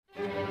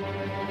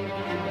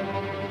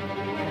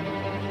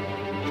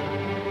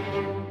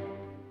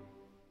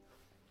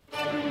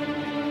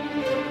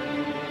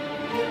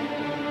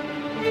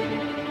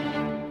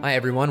Hi,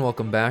 everyone.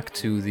 Welcome back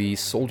to the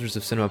Soldiers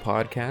of Cinema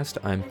podcast.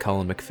 I'm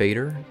Colin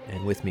McFader,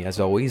 and with me,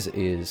 as always,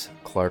 is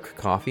Clark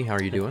Coffey. How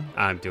are you doing?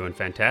 I'm doing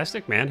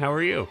fantastic, man. How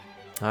are you?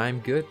 I'm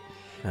good.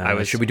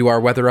 I Should we do our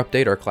weather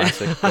update, our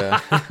classic?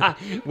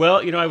 Well,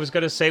 I was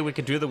going to say we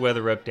could do the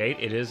weather update.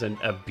 It is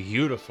a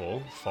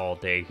beautiful fall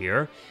day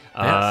here.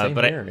 Same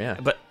here.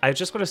 But I was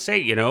just going to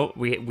say,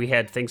 we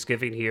had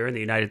Thanksgiving here in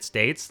the United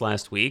States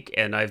last week,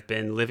 and I've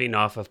been living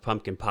off of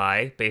pumpkin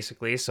pie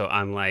basically. So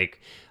I'm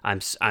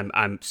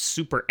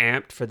super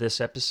amped for this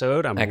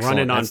episode. I'm Excellent.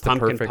 running on That's the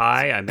pumpkin perfect-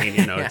 pie. I mean,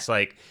 it's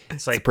like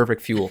the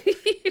perfect fuel.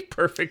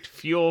 perfect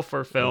fuel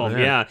for film. Yeah.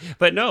 Yeah.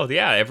 But no,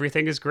 yeah,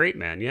 everything is great,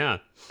 man. Yeah.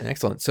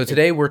 Excellent. So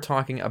today we're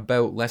talking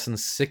about lesson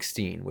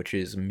 16, which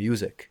is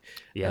music.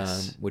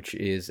 Yes. Which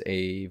is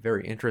a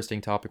very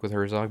interesting topic with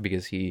Herzog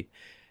because he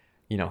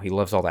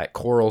loves all that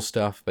choral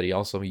stuff, but he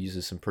also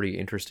uses some pretty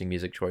interesting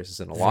music choices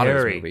in a lot of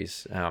his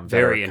movies.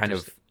 Very that are kind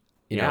of,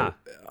 Yeah.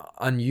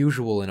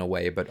 unusual in a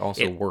way, but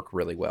also work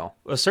really well.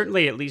 Well,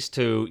 certainly at least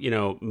to,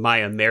 my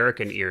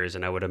American ears,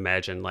 and I would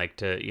imagine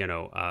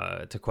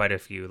to quite a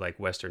few like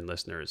Western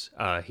listeners,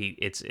 he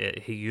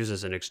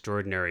uses an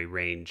extraordinary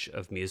range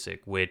of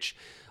music, which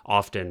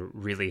often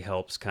really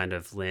helps kind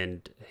of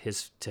lend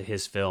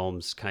his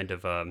films kind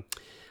of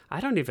I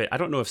don't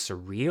know if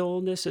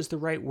surrealness is the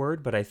right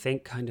word, but I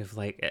think kind of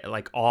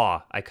like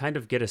awe. I kind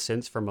of get a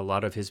sense from a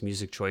lot of his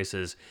music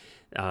choices,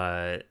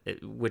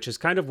 which is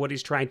kind of what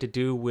he's trying to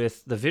do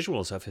with the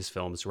visuals of his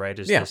films, right?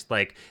 Is just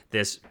like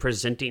this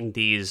presenting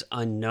these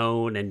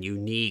unknown and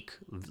unique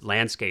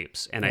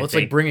landscapes. And It's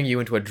like bringing you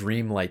into a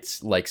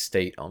dream-like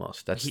state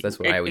almost. That's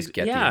what I always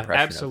get the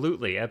impression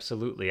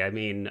absolutely. I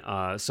mean,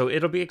 so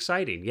it'll be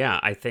exciting.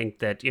 Yeah, I think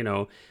that,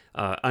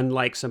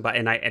 unlike somebody,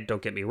 and I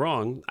don't get me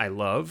wrong, I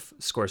love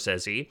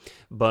Scorsese,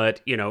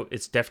 but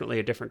it's definitely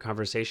a different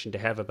conversation to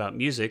have about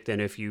music than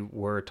if you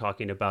were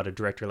talking about a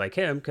director like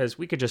him, because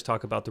we could just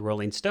talk about the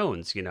Rolling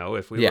Stones,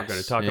 if we were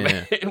going to talk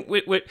about.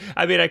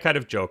 I mean, I kind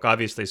of joke.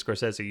 Obviously,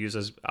 Scorsese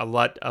uses a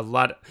lot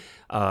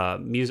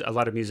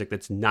of music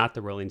that's not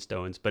the Rolling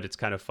Stones, but it's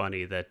kind of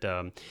funny that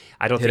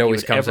I don't think it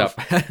always comes up.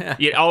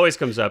 It always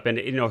comes up, and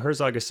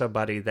Herzog is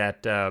somebody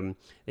that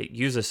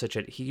uses such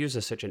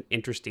an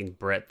interesting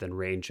breadth and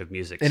range of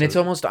music. And it's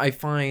almost, I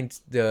find,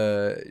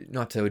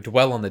 not to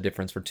dwell on the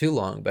difference for too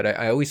long, but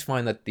I always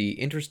find that the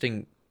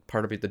interesting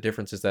part of it, the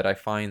difference is that I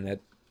find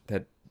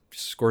that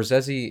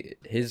Scorsese,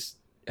 his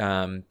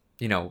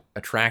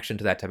attraction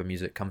to that type of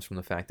music comes from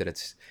the fact that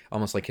it's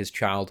almost like his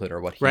childhood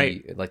or what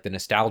he like the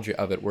nostalgia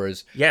of it.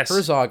 Whereas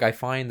Herzog, I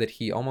find that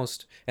he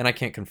almost, and I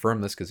can't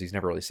confirm this because he's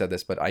never really said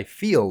this, but I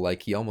feel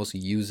like he almost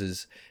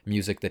uses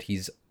music that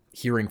he's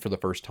hearing for the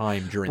first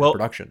time during the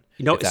production.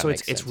 So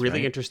it's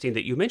really interesting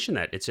that you mention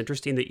that. It's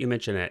interesting that you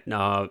mention it.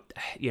 I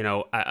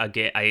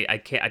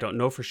don't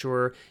know for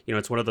sure.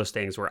 It's one of those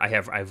things where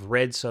I've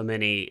read so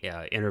many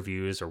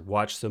interviews or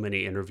watched so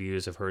many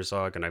interviews of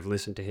Herzog, and I've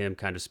listened to him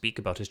kind of speak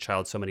about his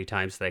child so many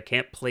times that I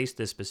can't place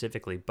this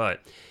specifically,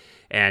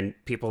 and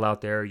people out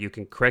there, you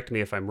can correct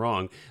me if I'm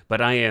wrong, but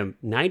I am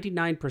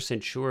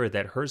 99% sure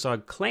that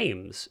Herzog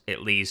claims,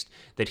 at least,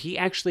 that he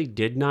actually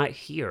did not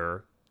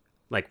hear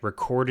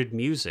recorded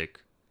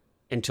music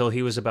until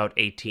he was about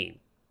 18.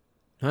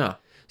 Huh.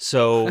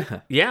 So,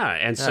 yeah.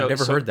 And so I've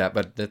never heard that,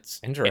 but that's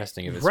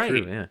interesting if it's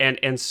true. Yeah.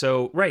 And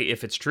so,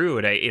 if it's true,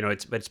 and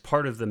it's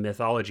part of the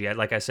mythology.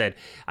 Like I said,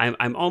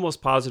 I'm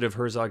almost positive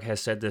Herzog has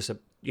said this,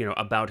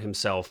 about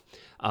himself.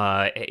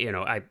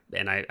 I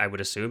would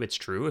assume it's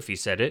true if he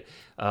said it.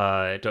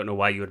 I don't know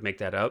why you would make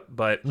that up,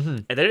 but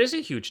that is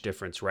a huge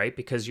difference, right?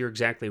 Because you're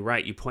exactly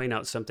right. You point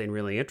out something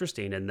really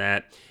interesting in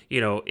that,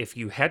 if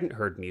you hadn't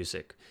heard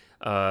music,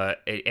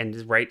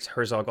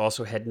 Herzog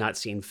also had not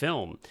seen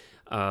film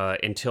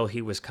until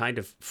he was kind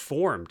of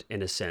formed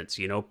in a sense,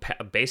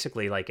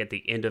 basically like at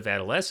the end of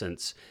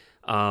adolescence.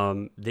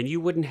 Then you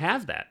wouldn't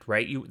have that,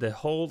 right? The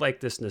whole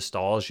this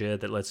nostalgia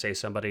that, let's say,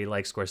 somebody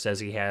like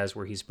Scorsese has,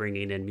 where he's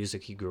bringing in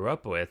music he grew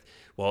up with.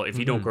 Well, if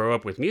you don't grow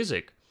up with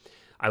music,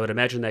 I would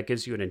imagine that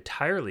gives you an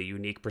entirely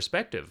unique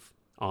perspective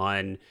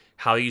on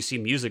how you see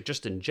music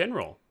just in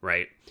general,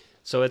 right?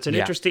 So it's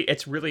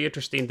it's really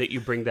interesting that you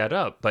bring that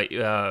up. But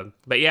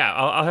yeah,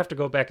 I'll have to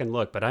go back and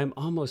look. But I'm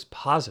almost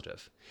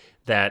positive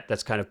that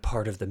that's kind of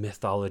part of the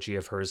mythology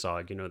of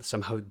Herzog.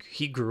 Somehow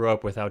he grew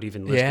up without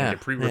even listening to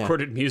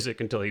pre-recorded music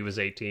until he was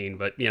 18.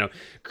 But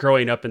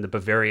growing up in the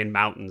Bavarian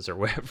mountains or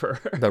wherever,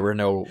 there were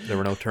no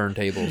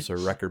turntables or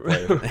record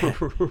players.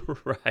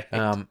 Right.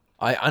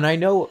 I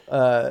know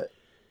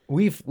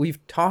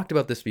we've talked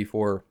about this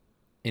before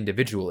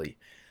individually,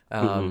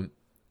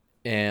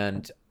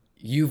 and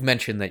you've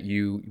mentioned that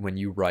when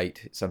you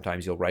write,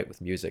 sometimes you'll write with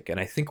music, and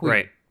I think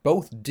we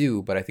both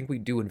do, but I think we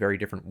do in very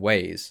different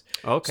ways.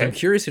 Okay. So I'm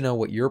curious to know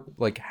what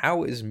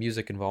how is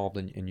music involved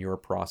in your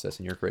process,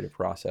 in your creative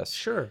process?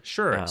 Sure.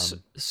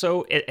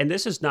 So, and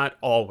this is not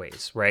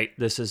always, right?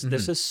 This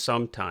is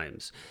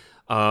sometimes.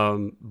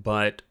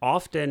 But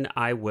often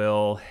I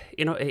will,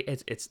 and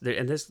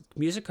this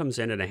music comes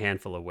in a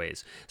handful of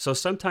ways. So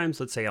sometimes,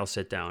 let's say I'll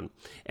sit down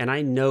and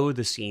I know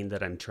the scene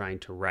that I'm trying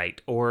to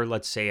write, or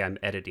let's say I'm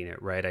editing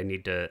it, right? I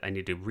need to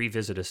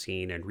revisit a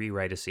scene and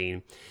rewrite a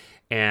scene.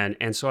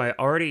 And so I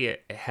already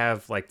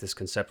have like this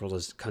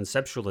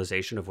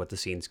conceptualization of what the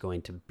scene's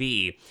going to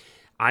be.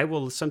 I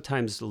will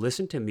sometimes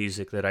listen to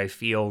music that I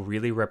feel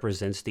really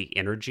represents the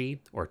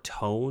energy or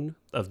tone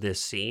of this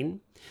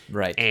scene.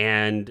 Right.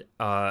 And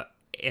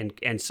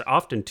so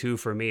often too,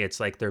 for me,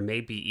 it's like there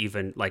may be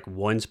even like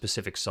one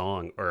specific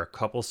song or a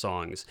couple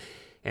songs,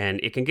 and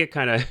it can get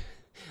kind of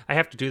I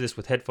have to do this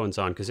with headphones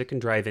on because it can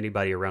drive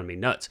anybody around me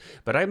nuts.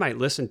 But I might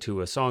listen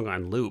to a song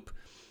on loop,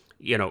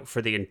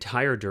 for the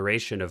entire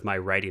duration of my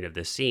writing of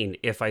this scene,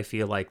 if I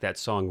feel like that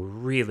song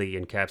really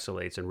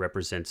encapsulates and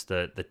represents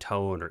the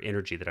tone or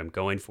energy that I'm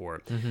going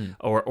for,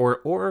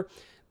 or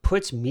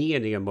puts me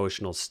in the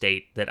emotional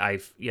state that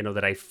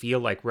that I feel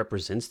like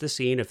represents the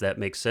scene, if that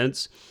makes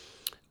sense.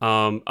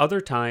 Other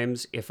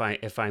times, if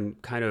I'm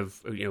kind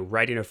of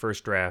writing a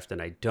first draft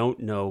and I don't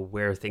know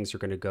where things are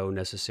going to go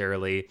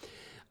necessarily,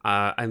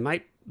 I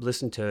might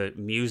listen to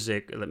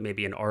music,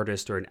 maybe an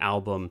artist or an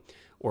album,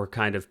 or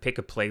kind of pick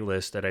a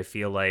playlist that I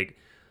feel like,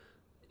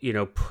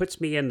 puts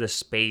me in the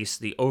space,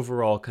 the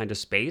overall kind of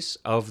space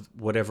of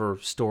whatever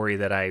story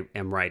that I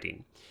am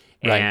writing.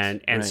 And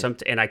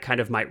I kind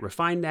of might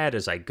refine that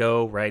as I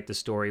go, right? The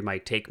story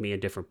might take me in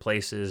different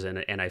places,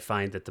 and I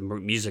find that the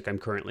music I'm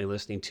currently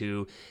listening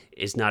to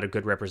is not a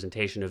good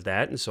representation of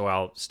that, and so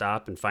I'll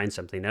stop and find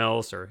something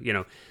else, or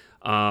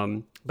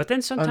but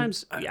then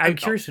sometimes I'm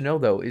curious to know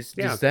though,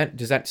 does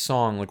that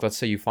song, like let's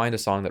say you find a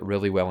song that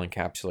really well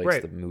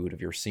encapsulates the mood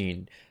of your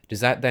scene, does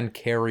that then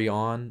carry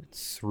on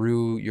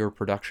through your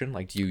production?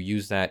 Like, do you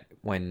use that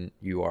when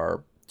you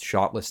are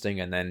shot listing,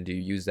 and then do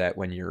you use that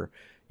when you're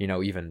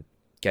even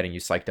getting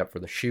you psyched up for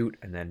the shoot,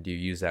 and then do you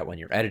use that when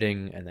you're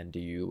editing, and then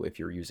if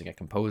you're using a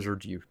composer,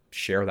 do you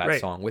share that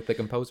song with the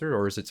composer,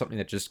 or is it something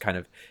that just kind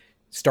of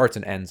starts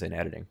and ends in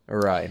editing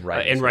or in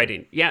writing?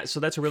 Writing, yeah. So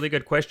that's a really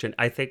good question.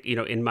 I think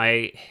in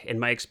my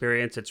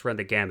experience, it's run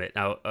the gamut.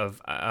 Now of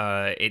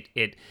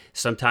it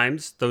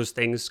sometimes those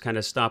things kind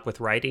of stop with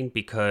writing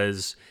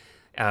because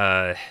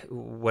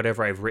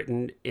whatever I've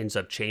written ends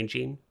up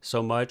changing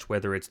so much,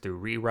 whether it's through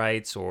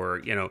rewrites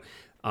or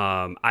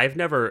I've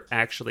never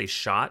actually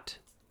shot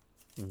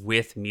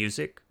with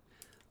music,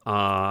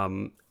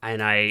 and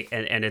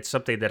it's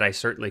something that I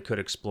certainly could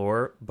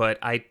explore, but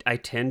I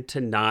tend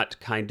to not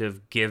kind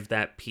of give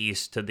that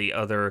piece to the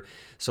other.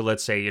 So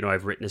let's say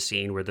I've written a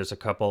scene where there's a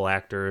couple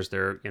actors,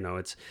 they're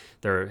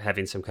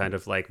having some kind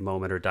of like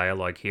moment or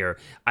dialogue here.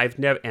 I've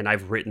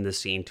written the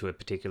scene to a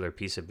particular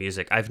piece of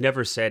music. I've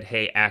never said,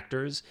 "Hey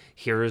actors,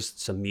 here's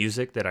some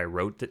music that I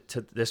wrote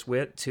this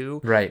with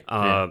too. Right.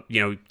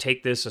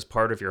 Take this as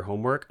part of your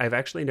homework." I've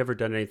actually never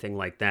done anything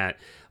like that.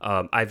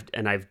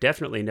 I've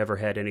definitely never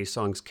had any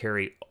songs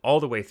carry all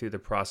the way through the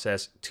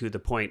process to the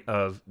point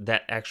of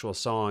that actual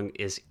song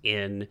is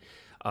in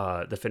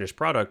the finished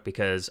product,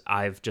 because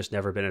I've just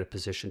never been in a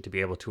position to be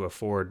able to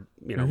afford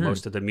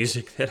most of the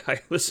music that I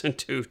listen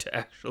to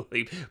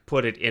actually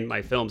put it in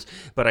my films.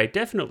 But I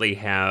definitely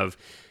have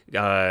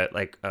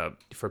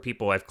for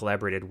people I've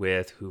collaborated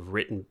with who've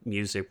written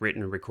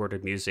and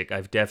recorded music,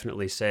 I've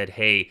definitely said,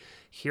 "Hey,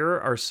 here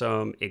are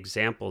some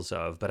examples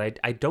of," but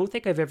I don't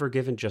think I've ever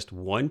given just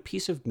one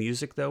piece of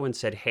music though and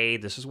said, "Hey,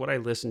 this is what I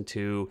listened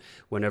to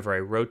whenever I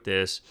wrote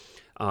this.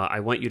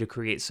 I want you to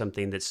create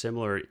something that's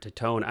similar to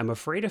tone." I'm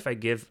afraid if I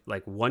give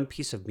like one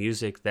piece of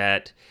music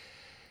that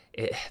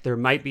there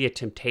might be a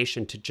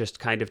temptation to just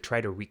kind of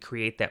try to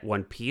recreate that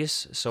one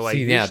piece. So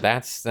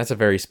that's a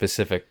very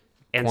specific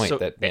point.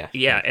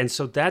 And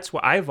so that's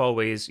what I've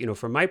always,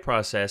 for my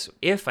process,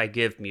 if I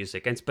give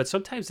music, but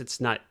sometimes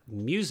it's not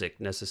music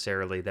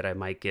necessarily that I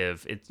might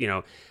give. It,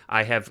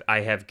 I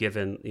have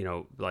given,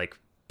 like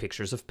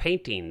pictures of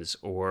paintings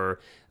or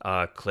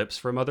clips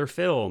from other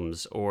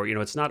films, or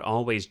it's not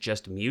always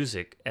just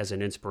music as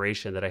an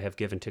inspiration that I have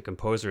given to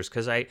composers,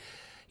 because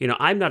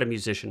I'm not a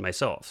musician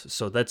myself,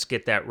 so let's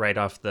get that right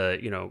off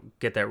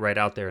get that right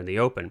out there in the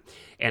open.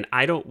 And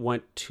I don't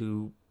want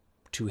to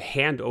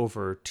hand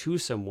over to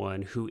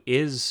someone who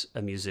is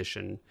a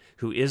musician,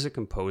 who is a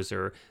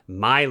composer,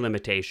 my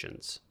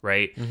limitations,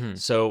 right? Mm-hmm.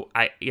 So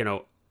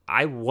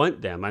I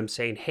want them. I'm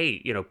saying,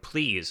 "Hey,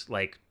 please,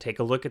 like, take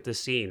a look at the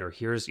scene, or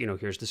here's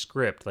the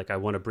script." Like, I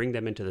want to bring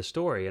them into the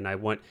story, and I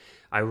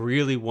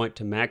really want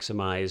to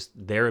maximize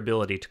their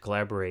ability to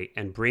collaborate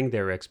and bring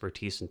their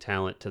expertise and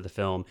talent to the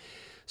film.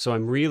 So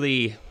I'm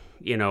really,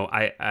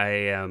 I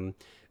am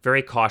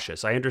very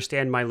cautious. I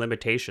understand my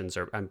limitations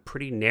I'm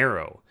pretty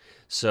narrow.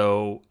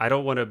 So I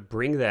don't want to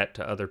bring that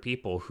to other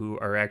people who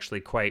are actually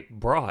quite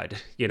broad,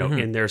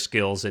 in their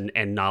skills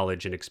and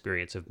knowledge and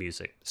experience of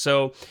music.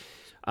 So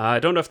I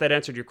don't know if that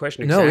answered your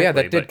question exactly. No, yeah,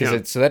 that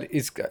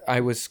did.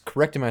 I was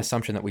correct in my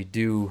assumption that we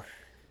do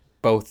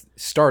both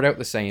start out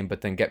the same,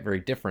 but then get very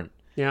different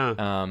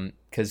Yeah.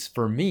 Because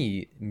for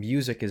me,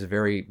 music is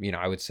very,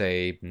 I would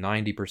say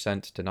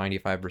 90% to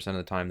 95% of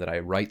the time that I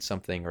write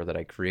something or that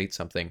I create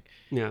something,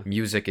 Yeah.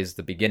 music is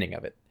the beginning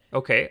of it.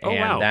 Okay. Oh,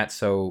 And wow.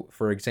 so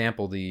for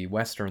example, the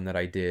Western that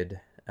I did,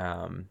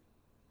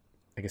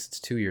 I guess it's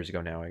 2 years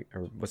ago now,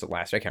 or was it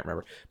last? I can't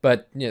remember.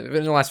 But in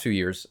the last few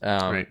years,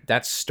 Right.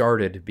 that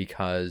started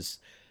because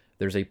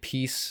there's a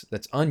piece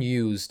that's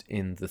unused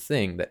in The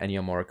Thing that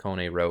Ennio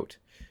Morricone wrote.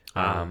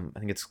 Ah. I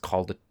think it's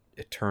called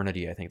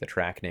Eternity, I think the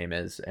track name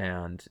is,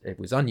 and it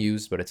was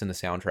unused, but it's in the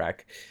soundtrack.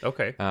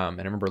 Okay. And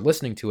I remember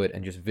listening to it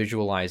and just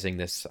visualizing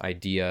this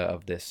idea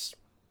of this,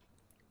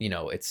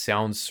 it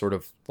sounds sort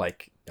of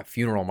like a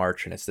funeral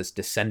march, and it's this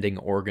descending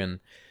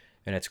organ,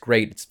 and it's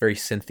great. It's very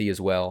synthy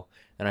as well.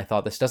 And I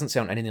thought this doesn't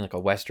sound anything like a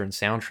Western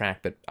soundtrack,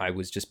 but I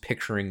was just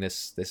picturing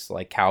this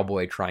like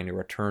cowboy trying to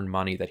return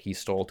money that he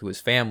stole to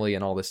his family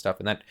and all this stuff,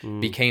 and that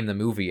became the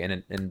movie.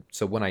 And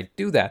so when I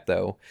do that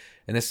though,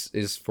 and this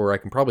is for, I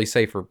can probably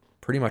say, for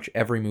pretty much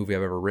every movie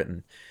I've ever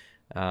written,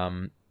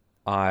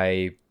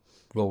 I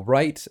will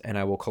write and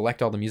I will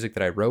collect all the music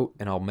that I wrote,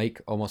 and I'll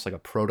make almost like a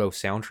proto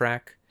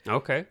soundtrack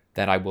Okay.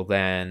 that I will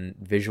then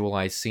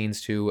visualize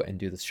scenes to and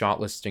do the shot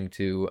listing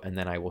to, and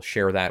then I will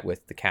share that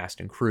with the cast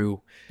and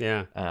crew.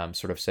 Yeah.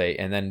 Sort of say,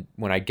 and then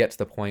when I get to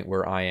the point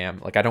where I am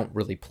like, I don't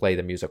really play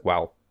the music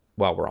while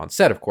we're on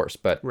set, of course,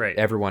 but Right.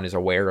 everyone is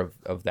aware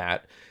of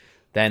that.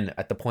 Then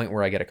at the point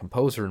where I get a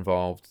composer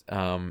involved,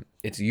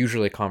 it's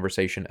usually a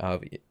conversation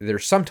of,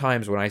 there's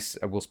sometimes when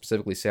I will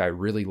specifically say I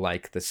really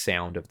like the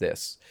sound of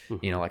this,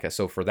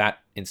 so for that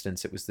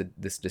instance, it was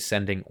this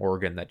descending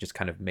organ that just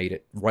kind of made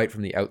it right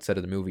from the outset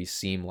of the movie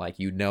seem like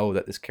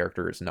that this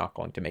character is not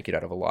going to make it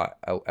out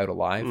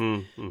alive.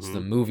 Mm-hmm. So the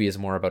movie is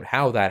more about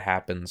how that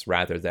happens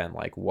rather than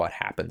like what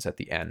happens at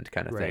the end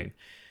kind of Right. thing.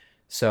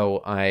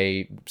 So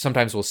I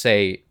sometimes will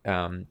say,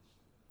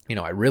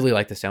 I really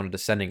like the sound of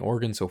descending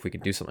organ, so if we can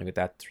do something with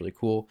that, it's really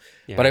cool.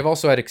 Yeah. But I've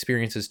also had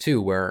experiences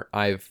too where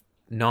it's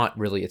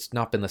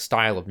not been the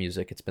style of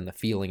music, it's been the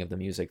feeling of the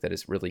music that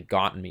has really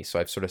gotten me. So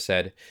I've sort of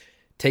said,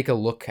 take a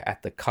look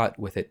at the cut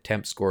with it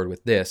temp scored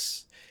with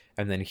this,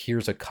 and then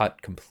here's a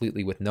cut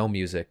completely with no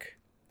music.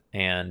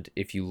 And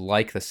if you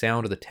like the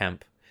sound of the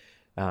temp,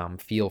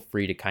 feel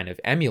free to kind of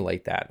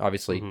emulate that.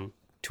 Obviously,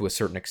 to a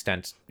certain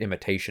extent,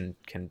 imitation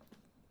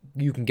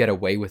you can get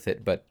away with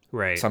it, but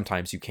Right.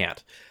 sometimes you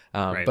can't.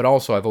 Right. But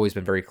also, I've always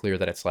been very clear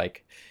that it's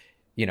like,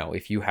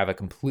 if you have a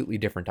completely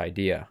different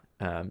idea,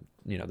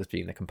 this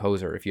being the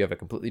composer, if you have a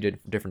completely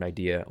different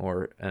idea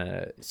or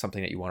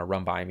something that you want to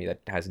run by me that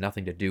has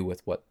nothing to do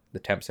with what the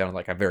temp sounded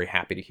like, I'm very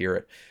happy to hear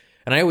it.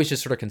 And I always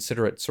just sort of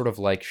consider it sort of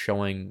like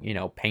showing,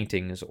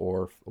 paintings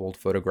or old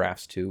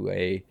photographs to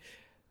a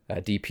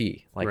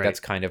DP. Like Right. that's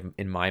kind of,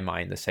 in my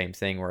mind, the same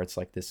thing where it's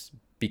like this,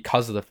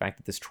 because of the fact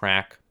that this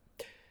track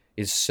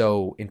is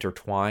so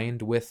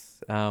intertwined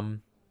with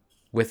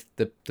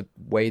the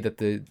way that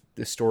the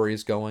story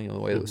is going and the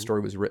way that the story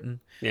was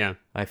written. Yeah.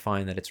 I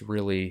find that it's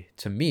really,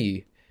 to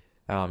me,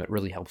 it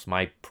really helps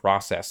my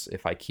process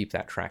if I keep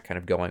that track kind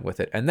of going with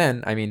it. And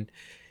then, I mean,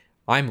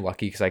 I'm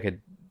lucky because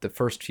the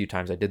first few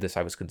times I did this,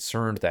 I was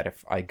concerned that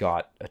if I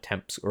got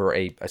attempts or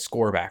a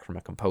score back from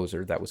a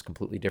composer that was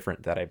completely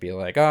different, that I'd be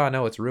like, oh,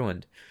 no, it's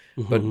ruined.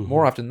 But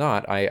more often than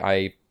not,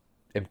 I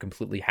am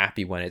completely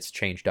happy when it's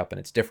changed up and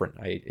it's different.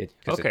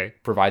 Because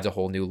it provides a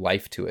whole new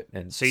life to it.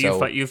 And So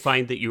you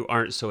find that you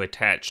aren't so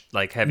attached,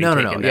 like having no.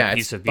 taken that Yeah,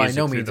 piece of music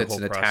by no through means the it's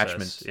whole an process.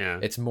 attachment. Yeah.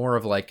 It's more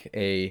of like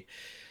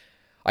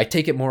I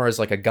take it more as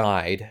like a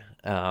guide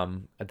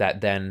that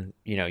then,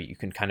 you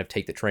can kind of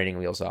take the training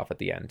wheels off at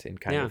the end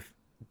and kind of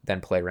then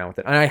play around with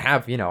it. And I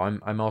have,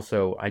 I'm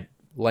also,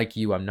 like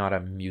you, I'm not a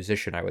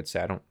musician, I would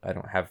say. I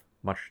don't have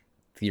much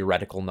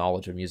theoretical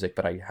knowledge of music,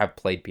 but I have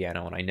played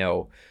piano and I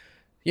know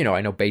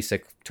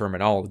basic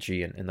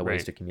terminology and the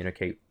ways Right. to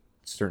communicate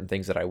certain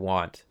things that I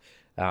want.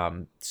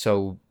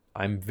 So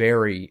I'm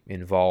very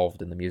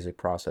involved in the music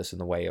process in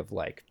the way of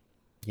like,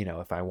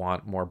 if I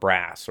want more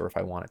brass or if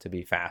I want it to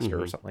be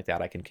faster or something like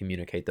that, I can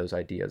communicate those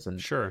ideas.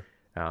 And Sure.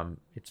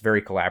 it's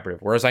very collaborative.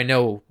 Whereas I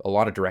know a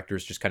lot of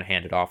directors just kind of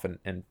hand it off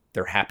and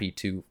they're happy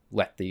to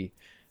let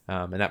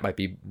and that might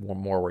be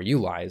more where you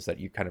lie, is that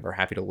you kind of are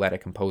happy to let a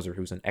composer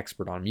who's an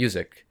expert on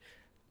music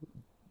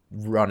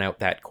run out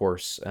that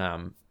course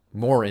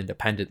more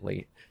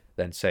independently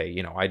than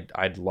say,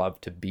 I'd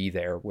love to be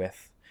there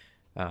with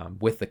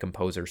the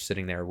composer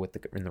sitting there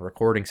in the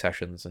recording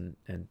sessions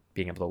and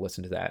being able to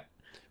listen to that.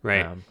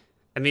 Right.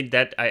 I mean,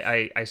 that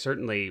I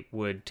certainly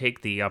would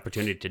take the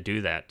opportunity to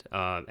do that.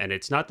 And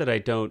it's not that I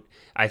don't,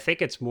 I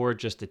think it's more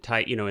just the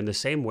type, in the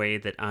same way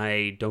that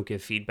I don't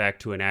give feedback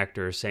to an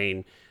actor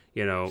saying,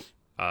 loud,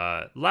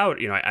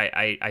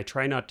 I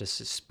try not to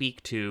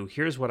speak to,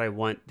 here's what I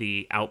want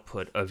the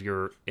output of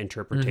your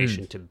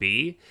interpretation to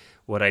be.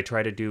 What I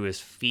try to do is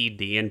feed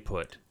the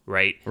input,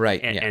 right?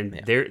 Right.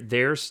 And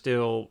they're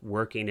still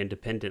working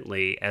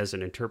independently as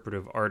an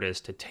interpretive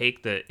artist to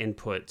take the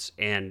inputs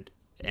and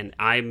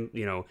I'm,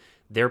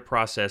 their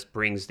process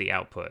brings the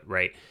output,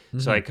 right?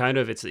 So I kind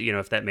of, it's,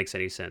 if that makes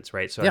any sense,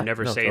 right? So Yeah, I'm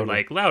never no, saying totally.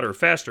 like louder,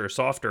 faster,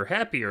 softer,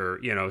 happier,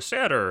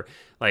 sadder,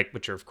 like,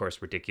 which are of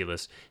course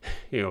ridiculous,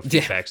 Yeah,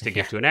 feedbacks to yeah,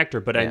 give to an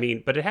actor. But I yeah.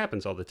 mean, but it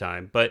happens all the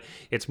time. But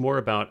it's more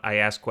about, I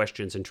ask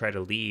questions and try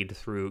to lead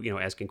through,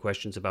 asking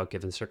questions about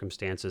given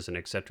circumstances and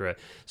etc.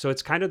 So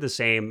it's kind of the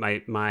same.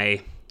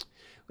 My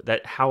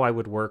that how I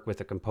would work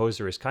with a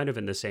composer is kind of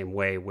in the same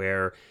way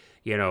where,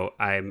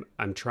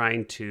 I'm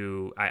trying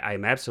to,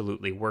 I'm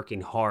absolutely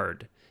working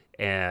hard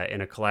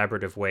in a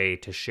collaborative way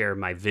to share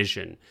my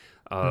vision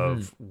Hmm.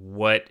 of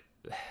what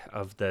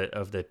of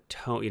the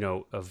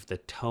tone, of the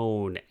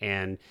tone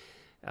and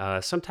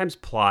sometimes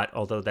plot,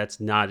 although that's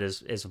not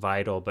as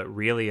vital, but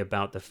really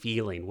about the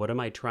feeling. What am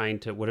I trying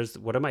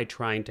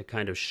to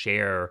kind of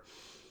share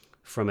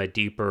from a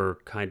deeper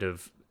kind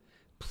of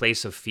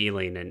place of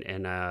feeling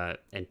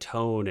and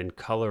tone and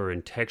color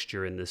and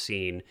texture in the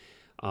scene,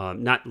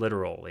 not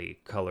literally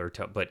color,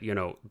 but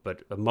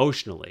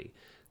emotionally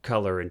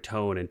color and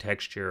tone and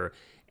texture,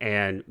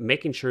 and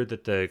making sure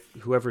that the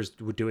whoever's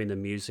doing the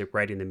music,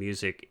 writing the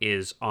music,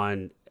 is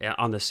on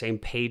the same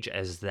page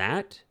as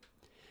that.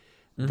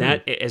 Hmm.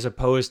 That, as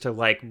opposed to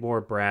like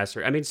more brass,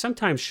 or I mean,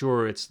 sometimes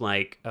sure it's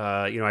like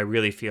I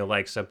really feel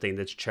like something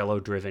that's cello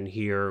driven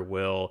here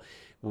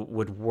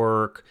would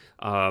work,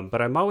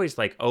 but I'm always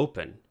like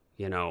open,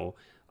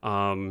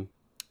 um,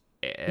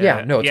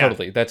 Yeah, no, yeah,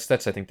 totally. That's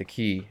I think the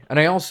key. And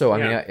I also, I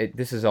mean, yeah,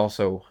 this is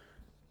also,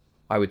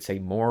 I would say,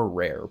 more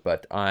rare,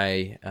 but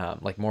I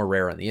like more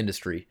rare in the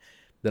industry,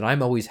 that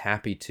I'm always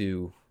happy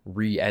to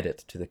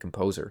re-edit to the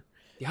composer.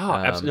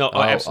 yeah, no, oh,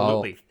 I'll,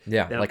 absolutely.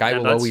 yeah, Now, like I now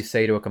will that's always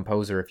say to a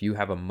composer, if you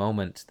have a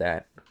moment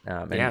that,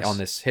 and on yes,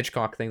 this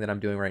Hitchcock thing that I'm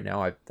doing right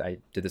now, I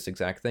did this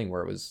exact thing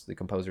where it was the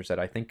composer said,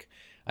 I think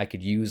I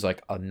could use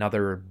like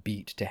another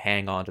beat to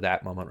hang on to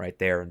that moment right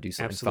there and do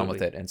something fun with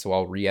absolutely it, and so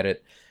I'll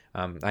re-edit.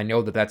 I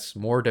know that that's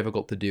more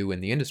difficult to do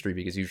in the industry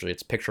because usually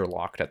it's picture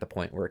locked at the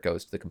point where it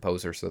goes to the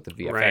composer, so that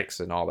the right, VFX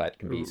and all that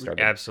can be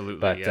started. absolutely,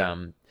 But yeah,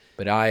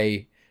 but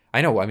I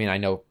know. I mean, I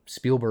know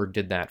Spielberg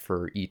did that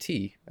for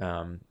E.T.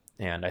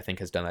 And I think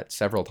has done that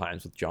several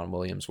times with John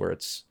Williams, where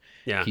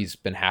yeah. he's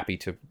been happy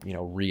to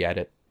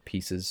re-edit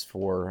pieces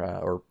for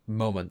or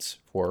moments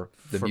for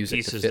the For music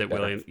to pieces fit that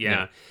better. William, Yeah.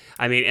 yeah,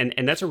 I mean,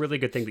 and that's a really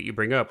good thing that you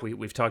bring up.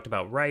 We've talked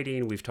about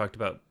writing, we've talked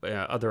about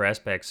other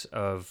aspects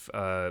of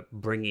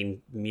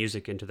bringing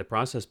music into the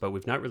process, but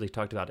we've not really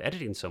talked about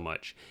editing so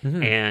much.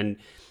 Hmm. And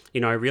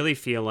I really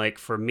feel like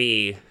for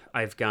me,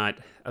 I've got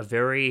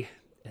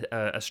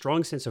a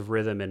strong sense of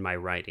rhythm in my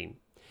writing,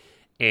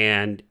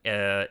 and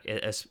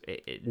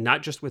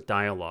not just with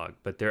dialogue,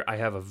 but I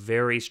have a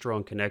very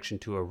strong connection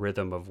to a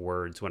rhythm of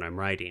words when I'm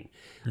writing.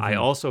 I Hmm.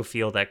 also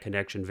feel that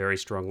connection very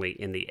strongly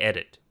in the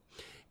edit.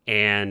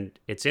 And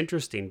it's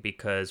interesting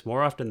because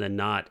more often than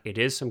not, it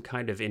is some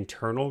kind of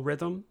internal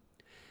rhythm.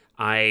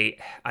 I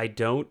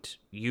don't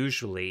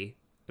usually,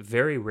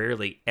 very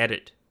rarely,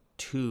 edit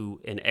to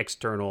an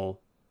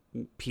external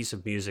piece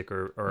of music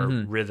or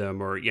Hmm.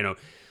 rhythm, or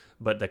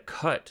but the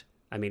cut,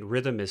 I mean,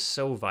 rhythm is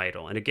so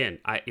vital. And again,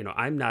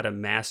 I'm not a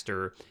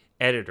master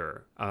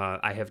editor.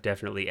 I have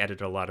definitely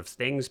edited a lot of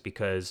things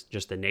because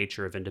just the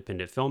nature of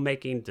independent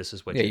filmmaking, this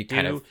is what Yeah, you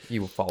do.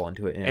 you will fall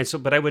into it. Yeah. And so,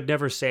 but I would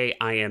never say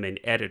I am an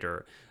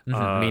editor. Hmm. Me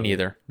Um,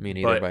 neither. Me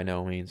neither. but By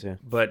no means. Yeah.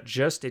 but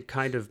just it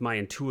kind of my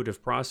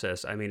intuitive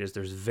process, I mean, is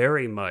there's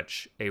very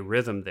much a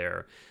rhythm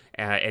there.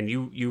 And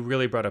you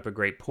really brought up a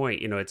great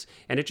point.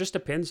 It just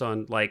depends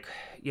on, like,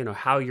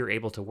 how you're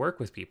able to work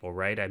with people,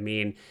 right? I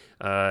mean,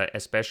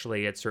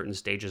 especially at certain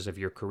stages of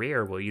your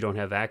career, well, you don't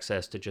have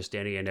access to just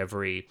any and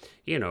every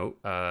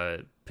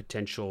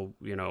potential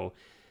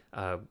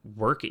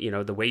work.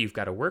 The way you've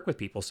got to work with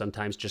people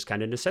sometimes just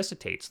kind of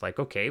necessitates, like,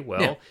 okay,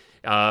 Yeah.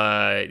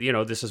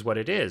 well, this is what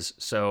it is.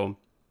 So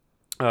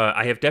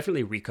I have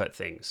definitely recut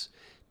things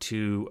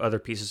to other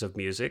pieces of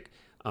music.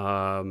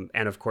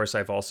 And of course,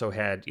 I've also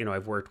had,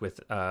 I've worked with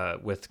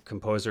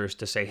composers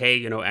to say,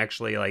 hey,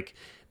 actually, like,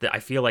 I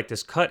feel like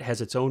this cut has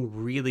its own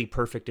really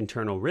perfect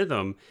internal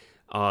rhythm.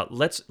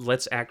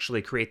 Let's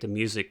actually create the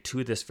music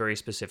to this very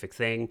specific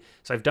thing.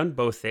 So I've done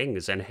both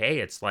things, and hey,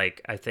 it's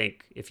like, I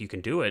think if you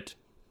can do it,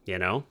 you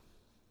know,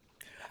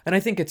 And I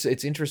think it's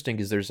interesting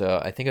because there's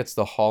a, I think it's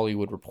the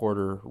Hollywood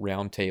Reporter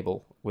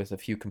roundtable with a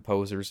few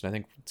composers, and I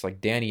think it's like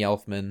Danny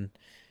Elfman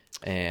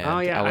oh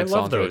and yeah, I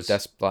love Alexandre those.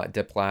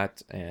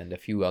 Desplat and a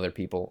few other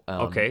people.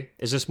 Okay,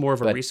 is this more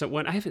of a But recent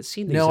one? I haven't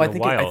seen these no, in I a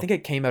think I while. think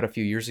it came out a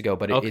few years ago.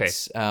 But Okay,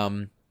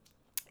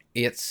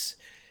 it's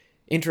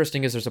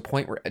interesting is there's a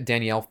point where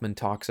Danny Elfman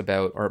talks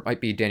about, or it might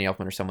be Danny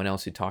Elfman or someone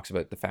else who talks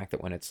about the fact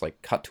that when it's like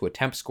cut to a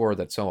temp score,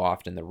 that so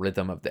often the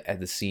rhythm of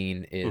the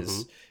scene mm-hmm.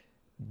 is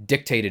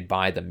dictated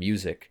by the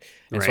music.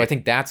 And so I Right.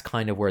 think that's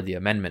kind of where the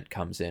amendment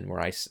comes in,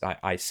 where I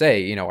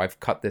say, I've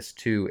cut this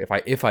to,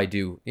 if I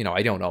do,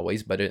 I don't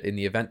always, but in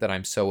the event that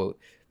I'm so,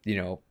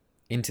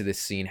 into this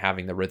scene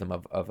having the rhythm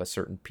of a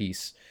certain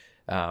piece,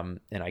 and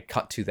I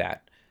cut to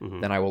that,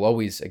 Mm-hmm. then I will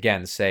always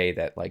again say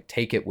that, like,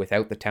 take it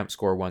without the temp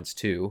score once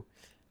too,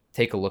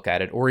 take a look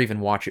at it, or even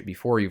watch it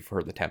before you've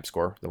heard the temp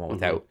score, the one Mm-hmm.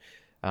 without,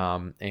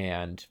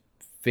 and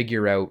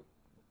figure out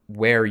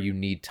where you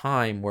need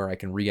time, where I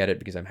can re-edit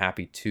because I'm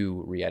happy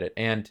to re-edit.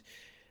 And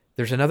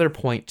there's another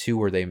point too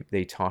where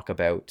they talk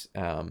about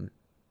the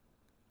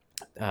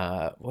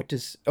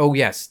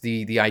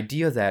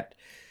idea that,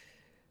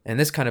 and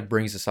this kind of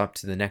brings us up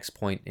to the next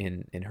point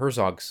in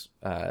Herzog's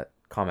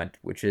comment,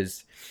 which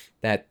is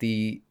that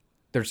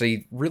there's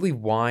a really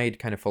wide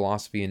kind of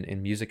philosophy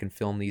in music and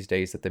film these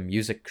days that the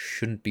music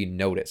shouldn't be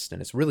noticed,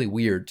 and it's really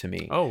weird to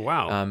me. Oh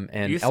wow!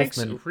 And you Elfman, think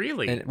so?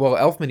 Really? And, well,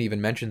 Elfman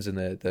even mentions in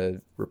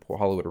the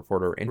Hollywood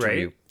Reporter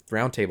interview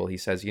roundtable, he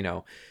says,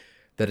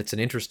 that it's an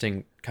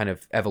interesting kind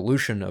of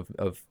evolution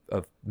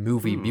of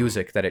movie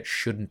music, that it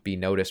shouldn't be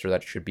noticed, or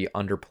that it should be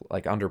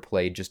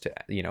underplayed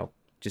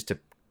just to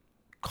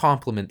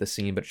complement the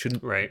scene, but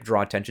shouldn't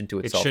draw attention to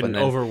itself. It shouldn't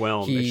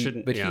overwhelm. It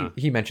shouldn't. But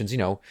he mentions,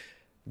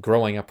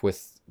 growing up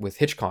with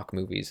Hitchcock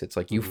movies, it's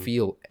like you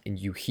feel and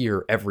you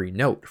hear every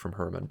note from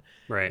Herman,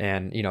 right?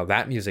 And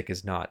that music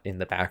is not in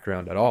the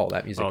background at all.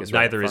 That music is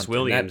neither right is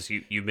Williams.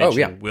 You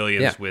mentioned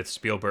Williams with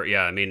Spielberg.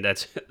 Yeah, I mean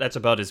that's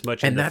about as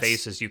much in the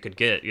face as you could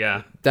get.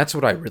 Yeah, that's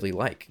what I really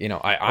like.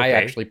 I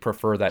actually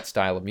prefer that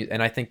style of music,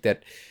 and I think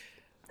that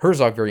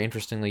Herzog very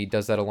interestingly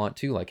does that a lot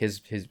too. Like his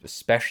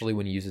especially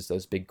when he uses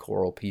those big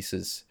choral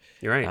pieces.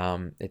 You're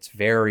right. It's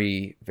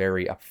very,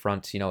 very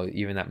upfront.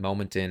 Even that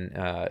moment in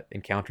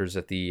Encounters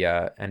at the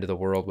End of the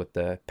World with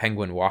the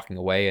penguin walking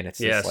away, and it's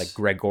this like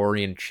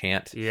Gregorian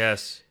chant.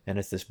 Yes. And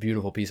it's this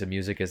beautiful piece of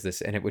music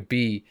and it would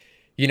be,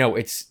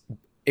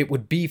 it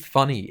would be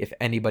funny if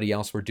anybody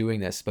else were doing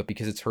this, but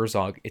because it's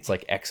Herzog, it's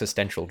like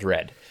existential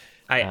dread.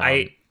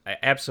 I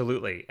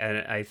absolutely,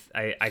 and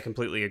I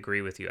completely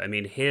agree with you. I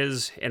mean,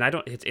 it's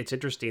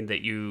interesting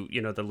that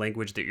the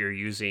language that you're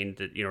using,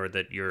 that or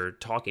that you're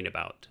talking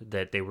about,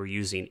 that they were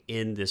using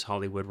in this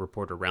Hollywood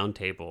Reporter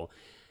roundtable,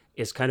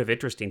 is kind of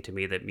interesting to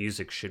me. That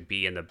music should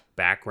be in the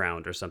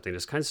background or something.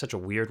 It's kind of such a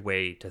weird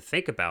way to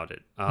think about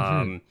it.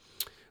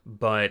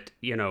 But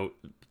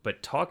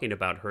talking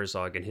about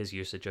Herzog and his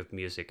usage of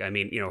music, I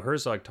mean,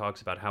 Herzog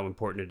talks about how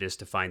important it is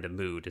to find the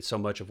mood, and so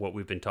much of what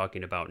we've been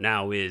talking about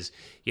now is,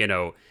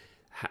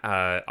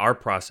 our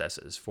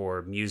processes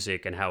for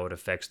music and how it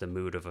affects the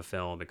mood of a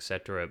film,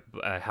 etc.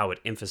 How it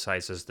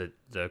emphasizes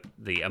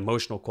the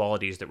emotional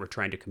qualities that we're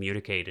trying to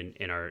communicate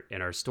in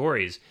our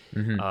stories.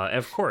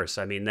 Of course,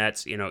 I mean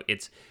that's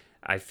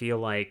I feel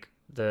like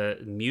the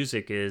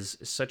music is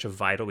such a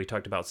vital. We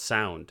talked about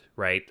sound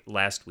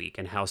last week,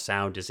 and how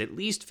sound is at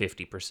least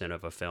 50%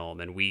 of a film,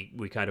 and we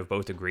kind of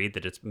both agreed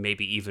that it's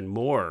maybe even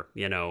more.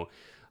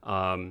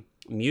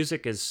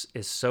 Music is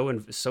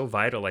so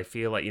vital. I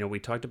feel like we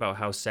talked about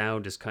how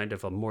sound is kind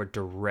of a more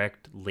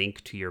direct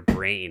link to your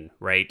brain,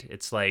 right?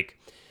 It's like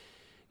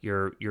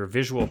your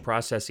visual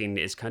processing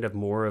is kind of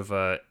more of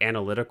a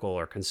analytical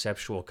or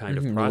conceptual kind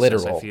of process.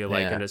 Literal, I feel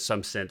like in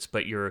some sense,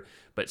 but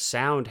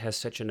sound has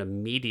such an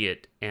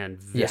immediate and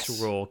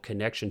visceral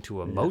connection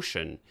to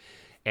emotion.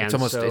 And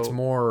it's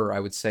more, I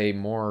would say,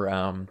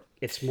 more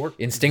it's more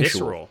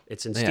instinctual. Visceral.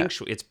 It's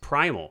instinctual. It's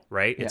primal,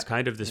 right? It's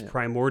kind of this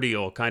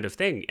primordial kind of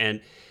thing.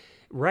 And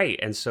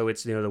so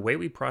it's, the way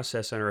we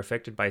process and are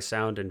affected by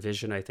sound and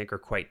vision, I think, are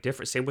quite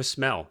different. Same with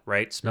smell,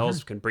 right?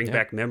 Smells can bring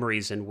back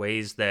memories in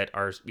ways that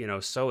are,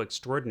 so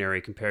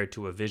extraordinary compared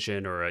to a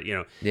vision or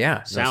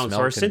sounds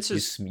or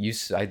senses.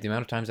 The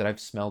amount of times that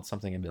I've smelled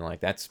something and been like,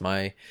 that's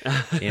my,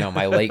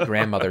 my late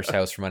grandmother's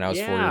house from when I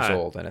was 4 years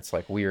old. And it's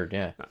like weird.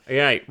 Yeah.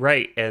 Yeah.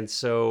 Right. And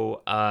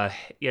so,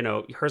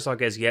 Herzog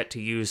has yet to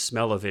use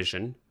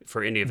smell-o-vision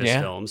for any of his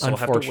films, so we'll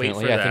have to wait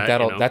for that. I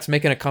think that's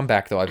making a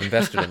comeback, though. I've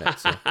invested in it.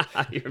 So.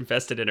 You're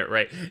invested in it,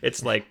 right?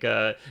 It's like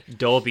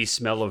Dolby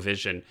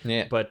smell-o-vision.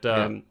 Yeah.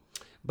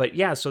 But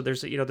yeah, so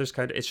there's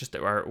kind of, it's just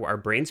that our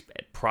brains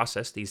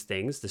process these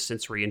things, the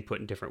sensory input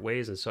in different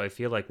ways, and so I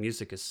feel like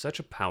music is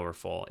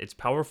it's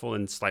powerful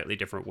in slightly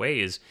different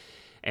ways.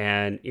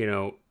 And,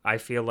 I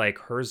feel like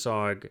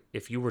Herzog,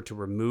 if you were to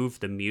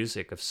remove the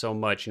music of so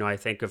much, I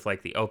think of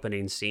like the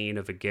opening scene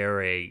of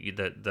Aguirre,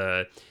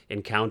 the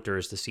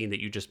Encounters, the scene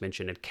that you just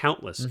mentioned, and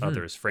countless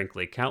others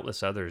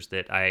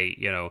that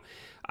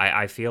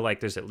I feel like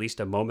there's at least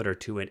a moment or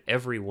two in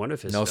every one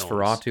of his films.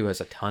 Nosferatu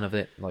has a ton of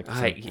it, like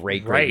some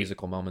great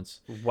musical moments.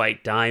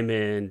 White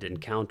Diamond,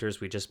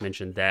 Encounters, we just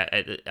mentioned that.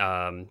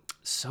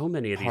 So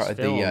many of these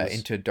films.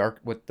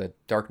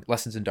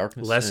 Lessons in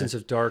Darkness. Lessons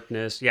of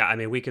Darkness. Yeah, I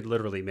mean, we could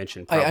literally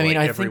mention probably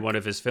every one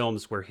of his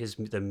films where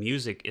the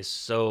music is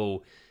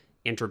so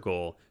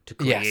integral to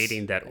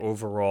creating that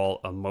overall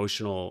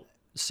emotional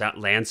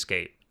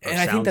landscape. And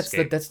I think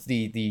that's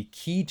the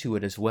key to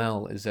it as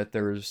well, is that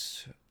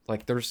there's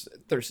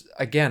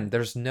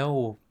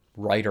no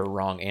right or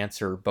wrong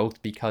answer,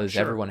 both because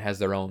everyone has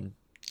their own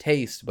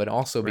taste, but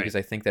also because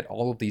I think that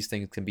all of these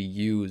things can be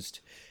used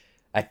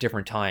at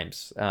different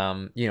times.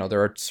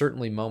 There are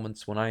certainly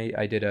moments when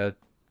I did a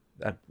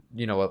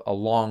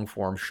long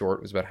form short.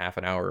 It was about half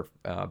an hour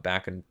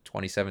back in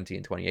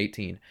 2017,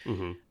 2018.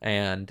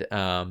 And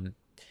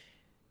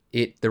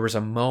there was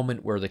a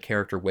moment where the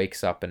character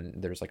wakes up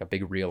and there's like a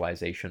big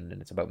realization,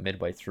 and it's about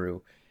midway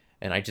through.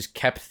 And I just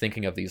kept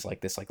thinking of these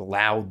like this like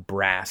loud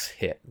brass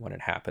hit when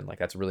it happened. Like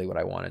that's really what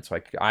I wanted. So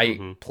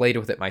I played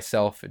with it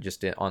myself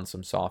just on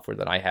some software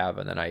that I have,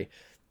 and then I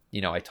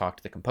talked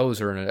to the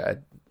composer and I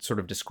sort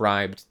of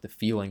described the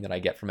feeling that I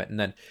get from it. And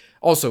then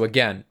also,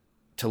 again,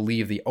 to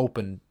leave the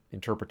open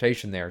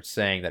interpretation there,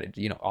 saying that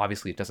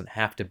obviously it doesn't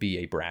have to be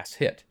a brass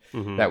hit.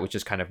 That was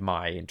just kind of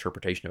my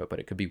interpretation of it, but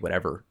it could be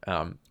whatever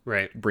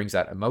brings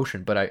that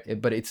emotion. But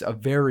it's a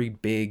very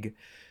big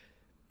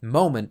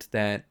moment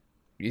that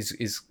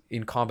is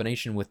in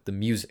combination with the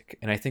music.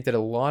 And I think that a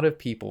lot of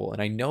people, and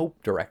I know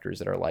directors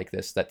that are like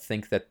this, that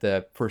think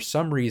that for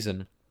some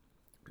reason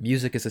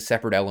music is a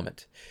separate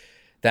element,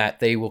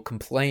 that they will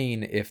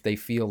complain if they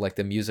feel like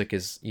the music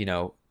is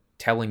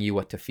telling you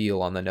what to feel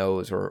on the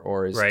nose,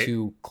 or is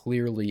too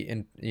clearly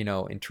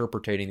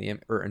interpreting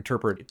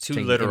too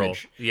literal.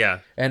 Image. Yeah.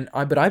 And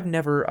but I've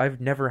never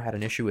had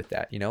an issue with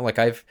that. Like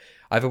I've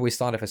always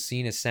thought if a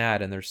scene is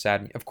sad and there's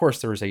sad, of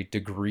course there is a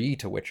degree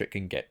to which it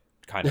can get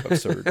kind of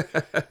absurd.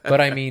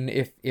 But I mean,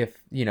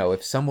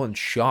 if someone's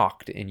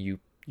shocked and you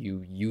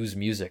use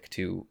music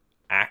to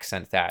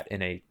accent that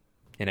in a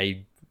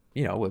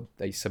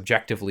a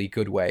subjectively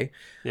good way,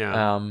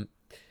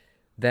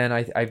 then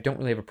I don't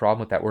really have a problem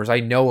with that. Whereas I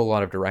know a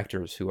lot of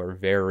directors who are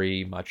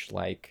very much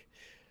like,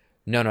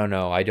 no,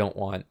 I don't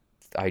want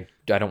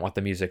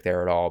the music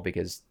there at all,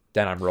 because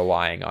then I'm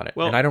relying on it.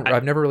 Well, and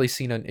I've never really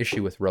seen an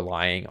issue with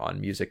relying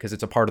on music, because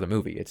it's a part of the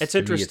movie. It's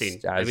interesting.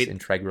 It's as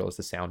integral as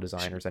the sound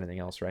design or as anything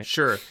else, right?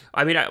 Sure.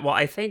 I mean,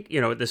 I think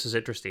this is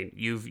interesting.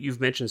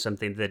 You've mentioned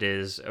something that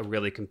is a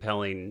really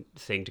compelling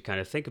thing to kind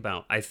of think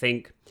about. I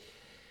think,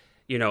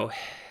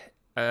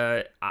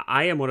 I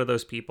am one of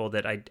those people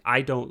that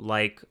I don't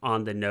like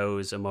on the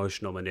nose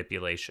emotional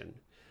manipulation.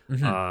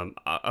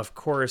 Of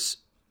course,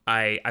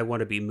 I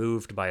want to be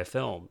moved by a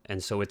film,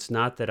 and so it's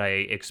not that I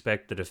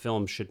expect that a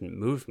film shouldn't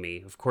move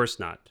me. Of course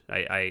not.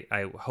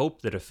 I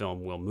hope that a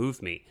film will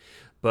move me,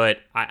 but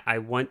I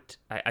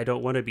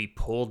don't want to be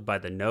pulled by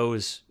the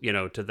nose,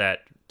 to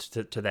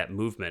that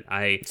movement.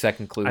 It's that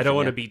conclusion. I don't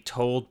want to be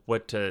told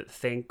what to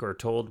think or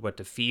told what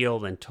to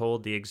feel and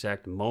told the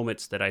exact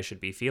moments that I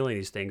should be feeling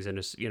these things. And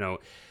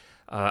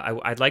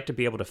I'd like to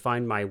be able to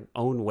find my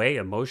own way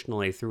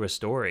emotionally through a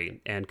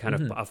story and kind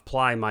of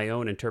apply my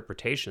own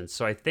interpretations.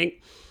 So I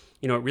think,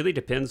 it really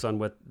depends on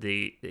what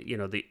the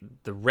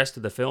rest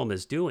of the film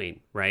is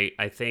doing, right?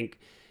 I think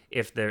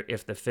if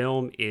the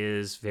film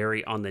is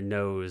very on the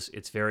nose,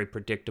 it's very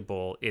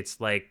predictable.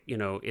 It's like,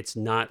 it's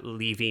not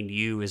leaving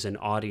you as an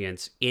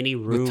audience any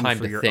room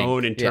for your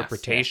own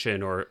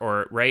interpretation. Yes,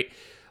 or right.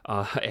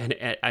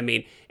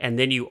 And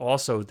then you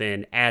also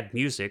then add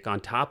music on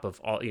top of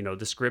all,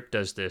 the script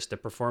does this, the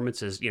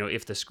performances,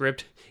 if the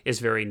script is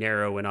very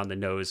narrow and on the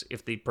nose,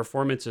 if the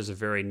performances are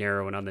very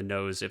narrow and on the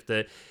nose, if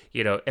the,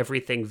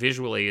 everything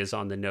visually is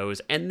on the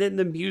nose, and then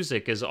the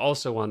music is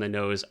also on the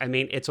nose, I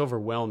mean, it's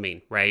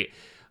overwhelming, right?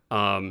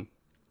 And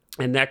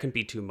that can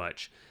be too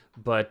much.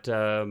 But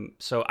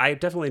so I'm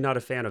definitely not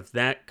a fan of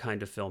that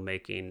kind of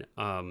filmmaking.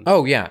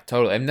 Oh, yeah,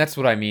 totally. And that's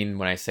what I mean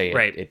when I say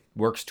it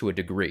works to a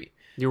degree.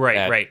 You're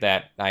right, right.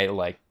 That I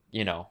like,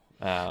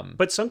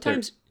 but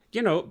sometimes,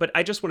 but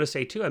I just want to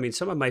say too, I mean,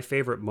 some of my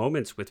favorite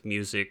moments with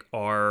music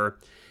are,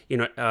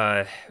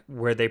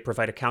 where they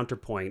provide a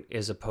counterpoint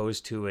as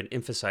opposed to an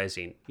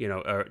emphasizing,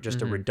 or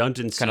just a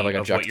redundancy kind of like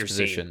of a what you're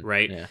seeing,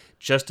 right? Yeah.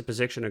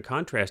 Juxtaposition and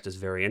contrast is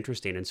very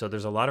interesting. And so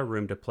there's a lot of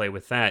room to play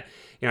with that.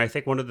 I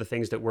think one of the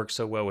things that works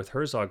so well with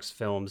Herzog's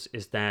films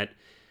is that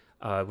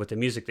with the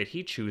music that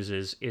he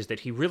chooses, is that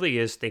he really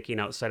is thinking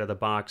outside of the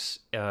box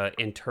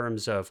in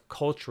terms of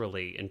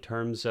culturally, in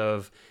terms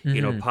of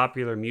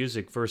popular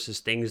music versus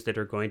things that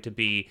are going to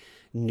be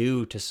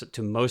new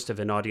to most of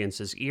an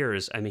audience's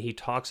ears. I mean, he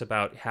talks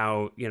about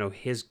how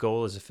his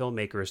goal as a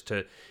filmmaker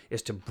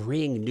is to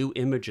bring new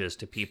images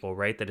to people,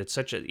 right? That it's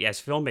as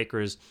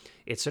filmmakers,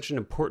 it's such an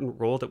important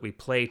role that we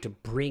play to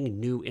bring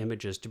new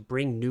images, to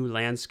bring new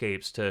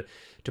landscapes, to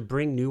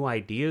bring new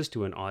ideas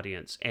to an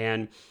audience.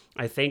 And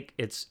I think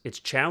it's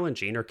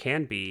challenging, or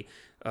can be,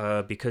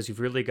 because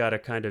you've really got to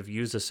kind of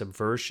use a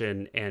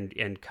subversion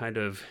and kind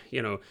of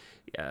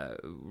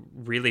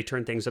really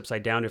turn things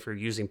upside down if you're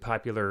using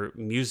popular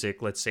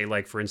music. Let's say,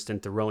 like, for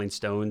instance, the Rolling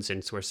Stones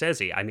and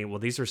Scorsese. I mean, well,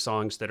 these are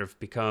songs that have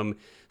become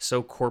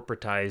so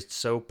corporatized,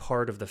 so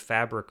part of the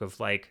fabric of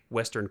like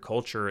Western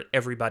culture.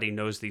 Everybody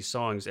knows these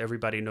songs.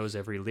 Everybody knows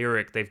every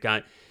lyric. They've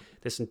got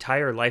this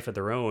entire life of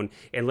their own.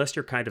 Unless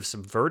you're kind of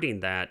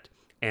subverting that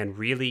and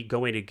really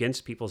going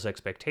against people's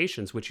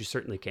expectations, which you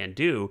certainly can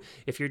do,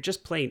 if you're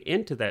just playing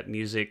into that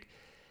music,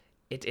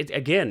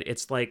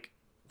 it's like,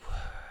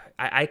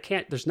 I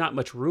can't, there's not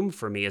much room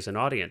for me as an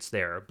audience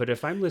there. But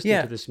if I'm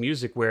listening to this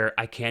music where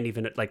I can't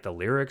even, like, the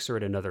lyrics are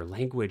in another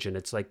language, and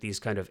it's like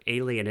these kind of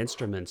alien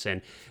instruments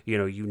and,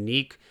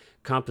 unique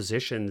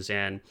compositions,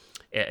 and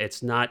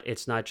it's not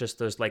just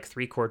those like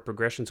 3-chord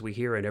progressions we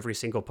hear in every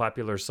single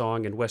popular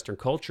song in Western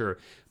culture,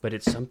 but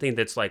it's something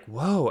that's like,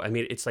 whoa, I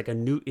mean, it's like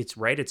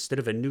instead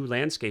of a new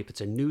landscape,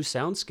 it's a new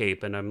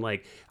soundscape. And I'm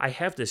like, I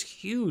have this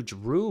huge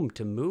room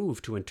to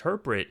move, to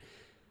interpret.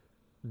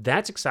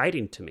 That's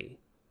exciting to me.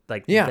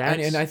 Like Yeah,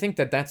 that's and I think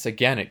that that's,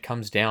 again, it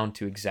comes down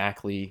to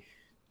exactly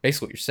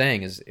basically what you're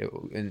saying is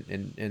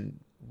in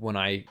when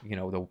I,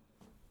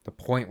 the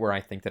point where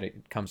I think that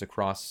it comes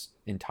across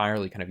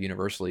entirely kind of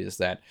universally is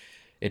that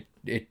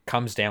it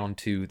comes down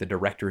to the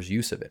director's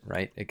use of it,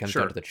 right? It comes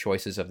down sure, to the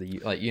choices of the,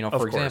 like, of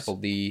for course.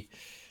 example,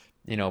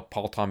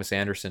 Paul Thomas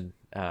Anderson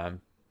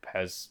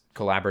has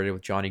collaborated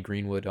with Johnny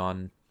Greenwood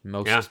on Yeah.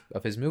 most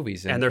of his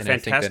movies, And they're and I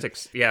think that,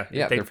 fantastic. Yeah,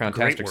 yeah, they're great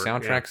fantastic work. Yeah.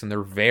 soundtracks, and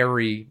they're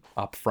very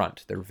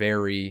upfront. They're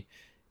very,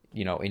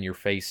 in your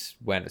face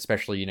when,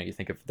 especially, you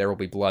think of There Will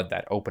Be Blood,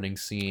 that opening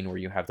scene where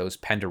you have those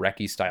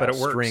Penderecki But style it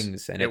works.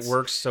 strings, and It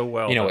works so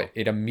well. Though.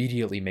 it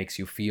immediately makes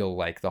you feel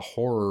like the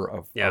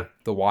horror Yeah. of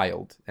the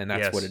wild, and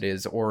that's Yes. what it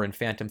is. Or in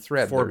Phantom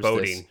Thread,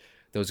 Foreboding.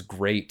 those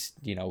great,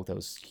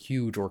 those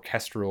huge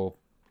orchestral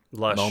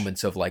Lush.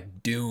 moments of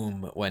like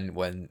doom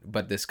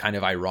but this kind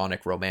of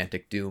ironic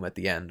romantic doom at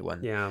the end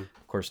when, Yeah.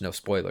 of course, no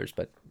spoilers,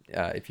 but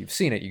if you've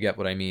seen it, you get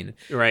what I mean.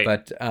 Right.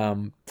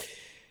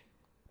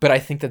 But I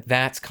think that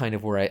that's kind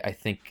of where I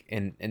think,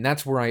 and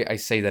that's where I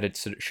say that it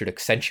should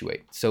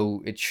accentuate.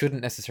 So it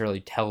shouldn't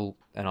necessarily tell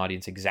an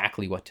audience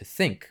exactly what to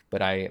think,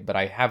 but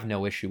I have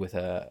no issue with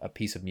a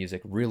piece of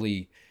music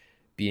really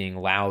being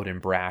loud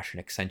and brash and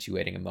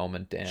accentuating a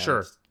moment, and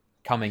Sure.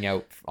 coming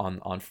out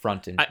on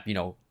front, and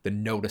the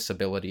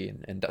noticeability,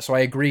 and so I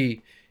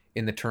agree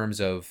in the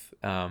terms of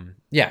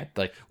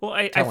like, Well,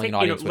 I telling think an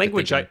audience what to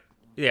language. think.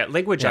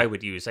 Language Yeah. I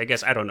would use. I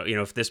guess I don't know.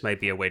 If this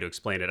might be a way to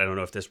explain it. I don't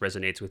know if this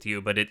resonates with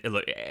you, but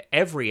look,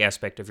 every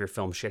aspect of your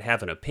film should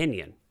have an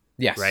opinion,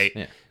 Yes, right?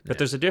 yeah, But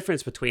there's a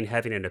difference between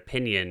having an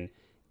opinion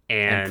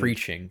and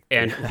preaching,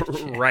 and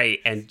right,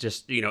 and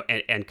just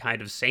and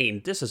kind of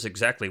saying this is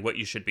exactly what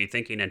you should be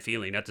thinking and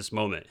feeling at this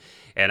moment.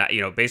 And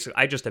basically,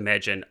 I just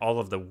imagine all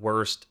of the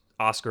worst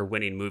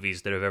Oscar-winning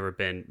movies that have ever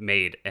been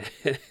made. And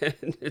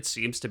it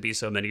seems to be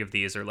so many of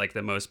these are like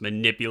the most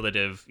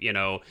manipulative,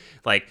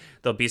 like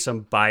there'll be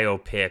some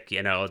biopic,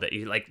 that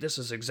you like, this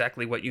is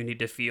exactly what you need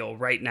to feel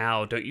right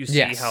now. Don't you see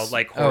Yes. how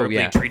like Oh, horribly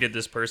yeah. treated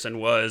this person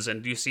was?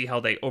 And do you see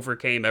how they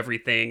overcame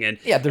everything? And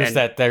yeah, there's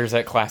and,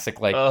 that classic,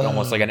 like,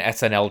 almost like an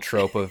SNL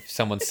trope of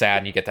someone's sad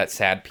and you get that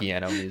sad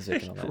piano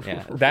music and all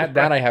that. Yeah,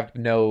 that I have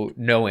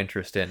no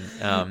interest in.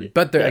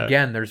 But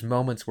again, there's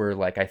moments where,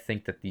 like, I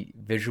think that the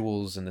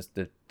visuals and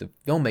the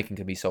filmmaking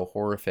can be so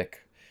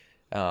horrific.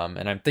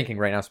 And I'm thinking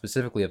right now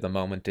specifically of the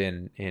moment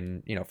in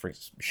for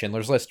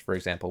Schindler's List, for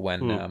example,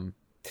 when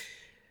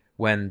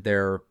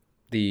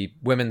the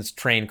women's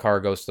train car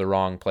goes to the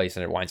wrong place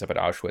and it winds up at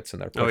Auschwitz,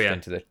 and they're pushed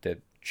into the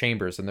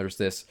chambers, and there's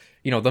this,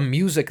 the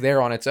music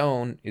there on its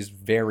own is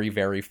very,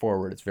 very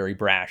forward. It's very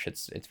brash.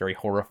 It's very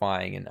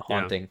horrifying and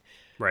haunting.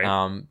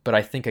 right. But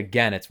I think,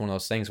 again, it's one of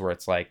those things where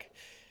it's like,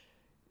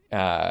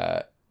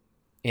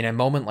 in a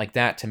moment like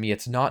that, to me,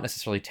 it's not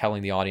necessarily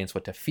telling the audience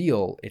what to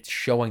feel. It's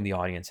showing the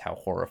audience how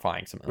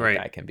horrifying something like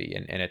that can be.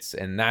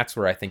 And that's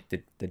where I think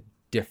the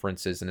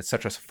difference is, and it's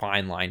such a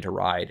fine line to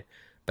ride.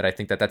 But I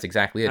think that that's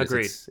exactly it.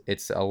 Agreed.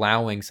 It's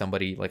allowing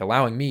somebody, like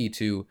allowing me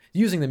to,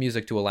 using the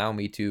music to allow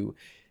me to,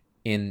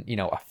 in,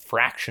 a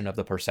fraction of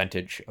the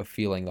percentage of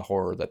feeling the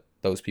horror that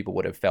those people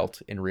would have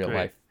felt in real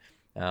life,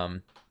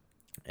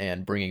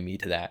 and bringing me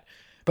to that.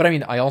 But I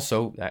mean, I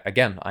also,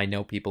 again, I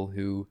know people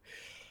who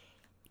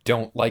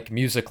don't like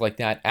music like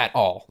that at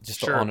all,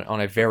 just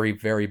on a very,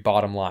 very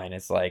bottom line.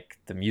 It's like,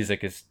 the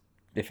music is,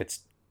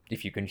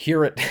 if you can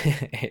hear it,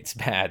 it's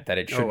bad. That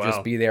it should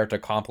just be there to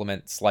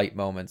complement slight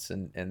moments,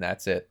 and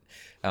that's it.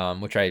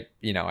 Which I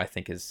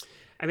think is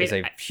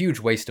a huge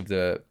waste of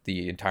the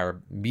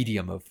entire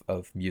medium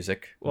of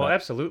music. Well,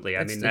 absolutely.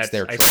 I mean, it's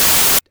their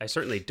I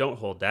certainly don't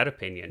hold that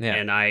opinion. Yeah.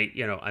 And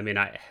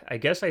I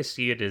guess I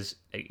see it as,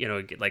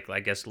 like, I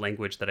guess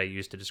language that I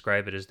use to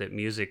describe it is that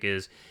music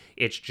is,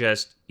 it's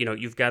just,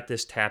 you've got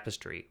this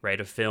tapestry,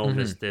 right? A film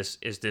is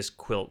this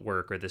quilt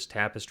work, or this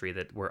tapestry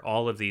where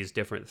all of these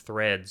different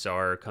threads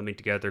are coming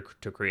together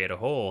to create a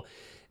whole.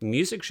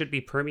 Music should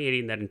be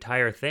permeating that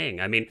entire thing.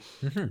 I mean,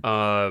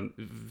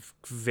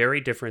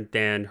 very different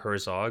than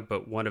Herzog,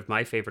 but one of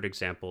my favorite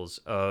examples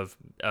of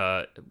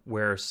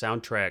where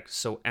soundtrack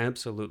so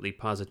absolutely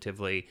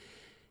positively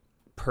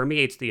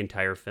permeates the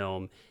entire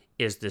film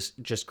is this,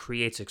 just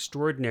creates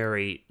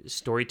extraordinary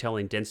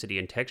storytelling density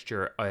and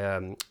texture,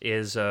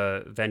 is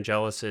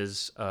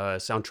Vangelis's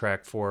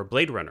soundtrack for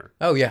Blade Runner.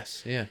 Oh,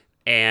 yes. Yeah.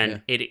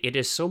 And it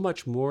is so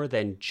much more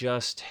than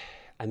just...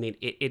 I mean,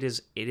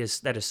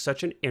 that is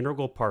such an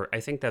integral part. I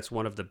think that's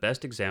one of the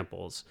best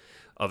examples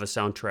of a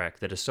soundtrack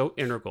that is so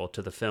integral to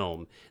the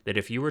film that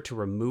if you were to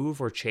remove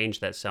or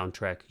change that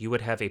soundtrack, you would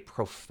have a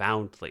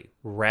profoundly,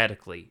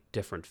 radically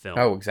different film.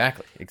 Oh,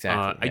 exactly.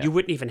 You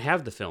wouldn't even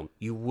have the film.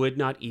 You would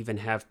not even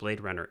have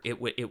Blade Runner.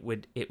 It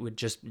would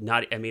just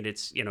not. I mean,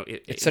 it's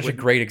it's such a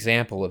great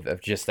example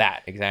of just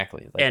that,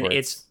 exactly.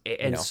 Like,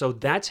 so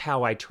that's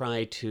how I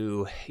try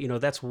to,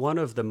 that's one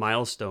of the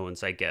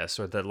milestones, I guess,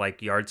 or the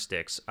like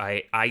yardsticks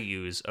I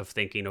use of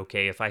thinking,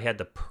 okay, if I had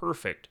the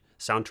perfect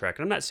soundtrack. And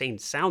I'm not saying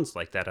sounds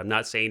like that. I'm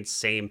not saying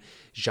same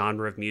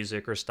genre of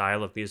music or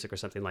style of music or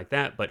something like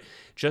that, but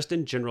just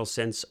in general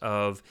sense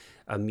of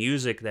a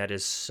music that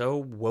is so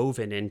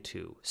woven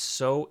into,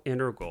 so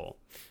integral,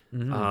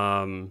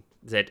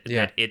 that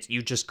it's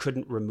you just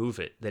couldn't remove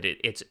it. That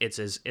it's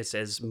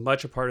as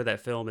much a part of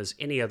that film as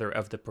any other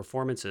of the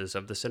performances,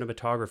 of the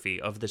cinematography,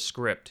 of the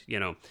script.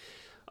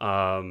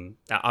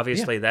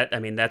 Obviously that, I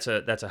mean, that's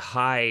a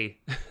high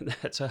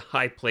that's a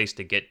high place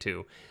to get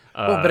to.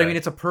 Well, but I mean,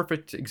 it's a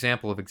perfect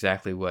example of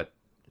exactly what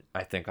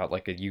I think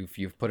like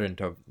you've put it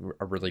into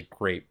a really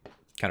great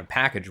kind of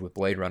package with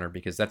Blade Runner,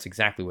 because that's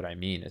exactly what I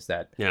mean. Is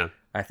that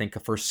I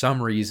think for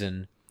some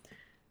reason,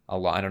 a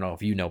lot, I don't know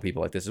if you know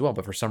people like this as well,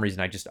 but for some reason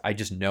I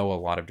just know a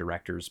lot of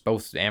directors,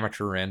 both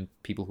amateur and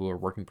people who are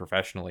working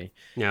professionally,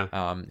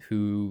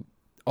 who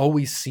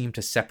always seem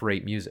to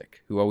separate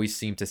music, who always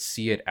seem to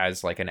see it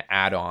as like an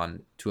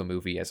add-on to a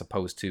movie as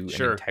opposed to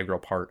an integral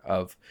part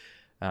of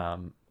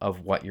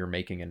what you're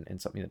making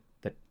and something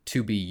that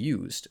to be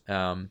used.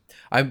 I'm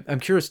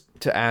curious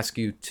to ask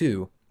you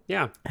too.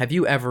 Yeah. Have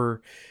you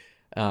ever,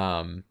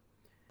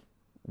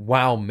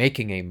 while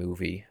making a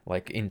movie,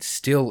 like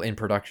still in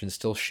production,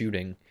 still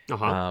shooting,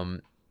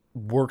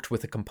 worked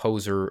with a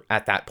composer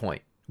at that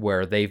point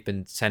where they've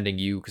been sending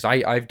you, because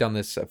I've done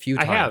this a few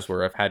times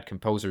where I've had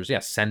composers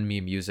send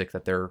me music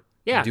that they're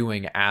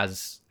doing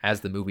as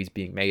the movie's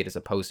being made, as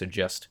opposed to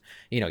just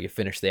you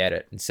finish the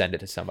edit and send it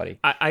to somebody.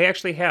 I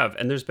actually have,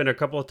 and there's been a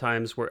couple of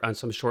times where on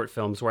some short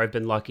films where I've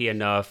been lucky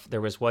enough.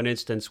 There was one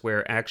instance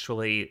where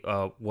actually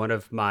one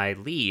of my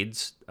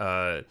leads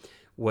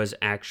was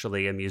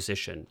actually a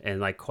musician, and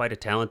like quite a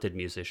talented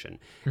musician.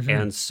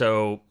 And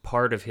so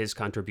part of his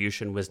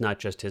contribution was not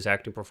just his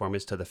acting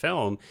performance to the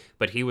film,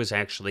 but he was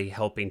actually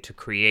helping to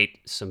create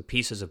some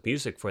pieces of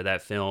music for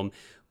that film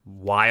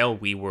while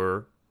we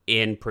were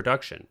in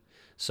production.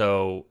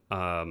 So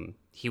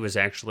he was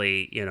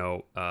actually,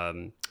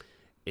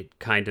 it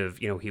kind of,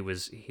 he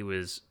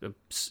was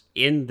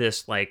in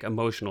this like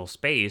emotional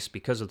space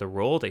because of the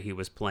role that he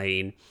was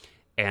playing,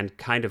 and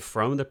kind of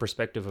from the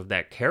perspective of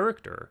that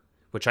character,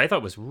 which I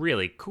thought was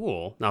really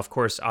cool. Now, of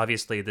course,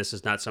 obviously, this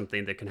is not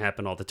something that can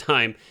happen all the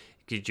time,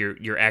 because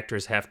your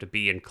actors have to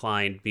be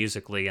inclined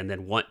musically and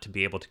then want to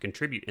be able to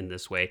contribute in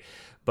this way.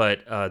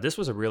 But this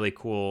was a really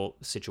cool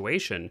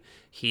situation.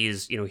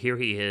 He's, here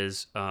he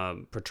is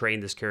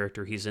portraying this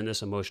character. He's in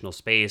this emotional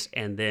space,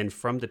 and then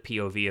from the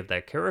POV of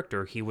that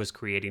character, he was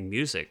creating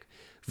music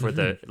for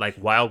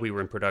while we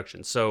were in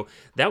production. So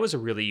that was a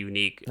really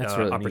unique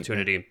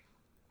opportunity. Neat, yeah.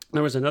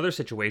 There was another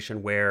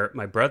situation where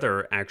my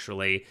brother,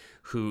 actually,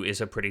 who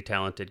is a pretty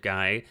talented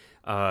guy,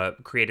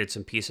 created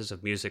some pieces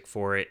of music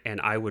for it,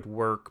 and I would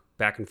work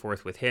back and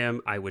forth with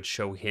him. I would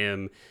show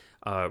him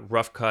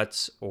rough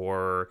cuts,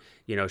 or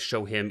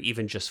show him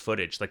even just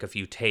footage, like a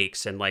few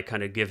takes, and like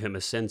kind of give him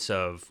a sense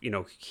of,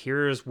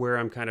 here's where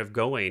I'm kind of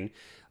going.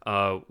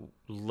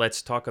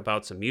 Let's talk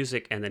about some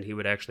music, and then he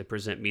would actually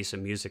present me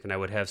some music, and I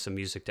would have some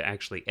music to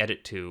actually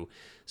edit to.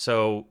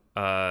 So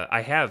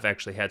I have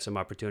actually had some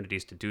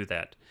opportunities to do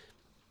that,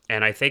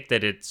 and I think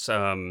that it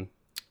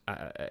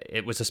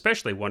was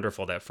especially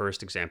wonderful, that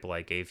first example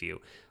I gave you.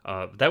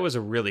 That was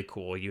a really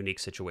cool, unique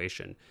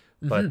situation.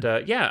 But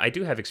I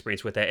do have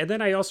experience with that. And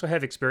then I also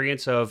have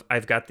experience of,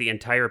 I've got the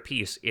entire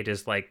piece. It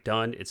is like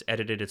done, it's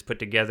edited, it's put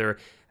together.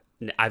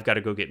 I've got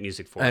to go get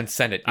music for it and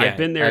send it. Yeah. I've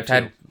been there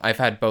too. I've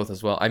had both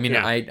as well. I mean,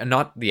 I'm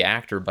not the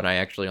actor, but I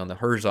actually on the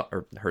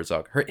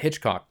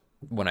Hitchcock,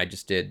 when I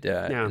just did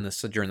during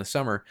the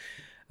summer.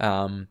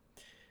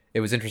 It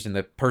was interesting.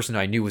 The person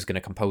I knew was going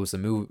to compose the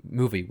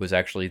movie was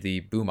actually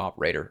the boom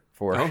operator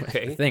for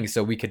the thing,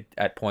 so we could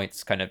at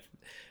points kind of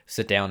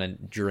sit down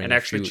and during the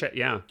actually shoot,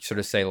 sort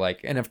of say like.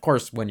 And of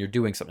course, when you're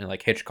doing something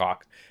like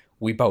Hitchcock,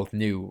 we both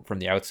knew from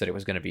the outset it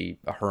was going to be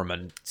a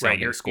Herman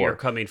sounding score. You're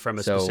coming from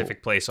a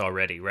specific place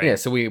already, right? Yeah,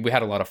 so we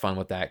had a lot of fun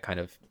with that, kind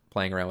of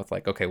playing around with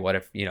like, okay, what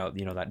if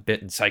that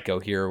bit in Psycho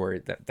here where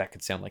that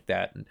could sound like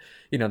that, and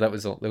there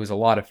was a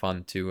lot of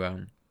fun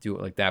to do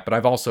it like that. But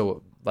I've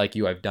also, like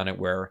you, I've done it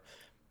where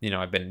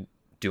I've been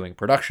doing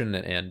production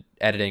and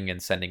editing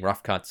and sending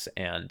rough cuts,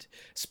 and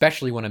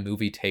especially when a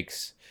movie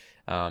takes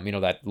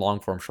that long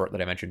form short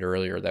that I mentioned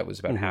earlier that was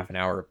about half an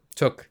hour,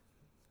 took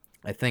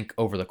I think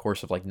over the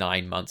course of like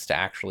 9 months to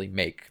actually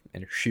make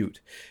and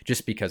shoot,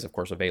 just because of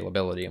course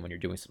availability, and when you're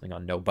doing something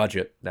on no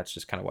budget, that's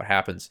just kind of what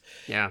happens.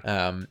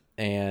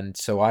 And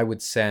so I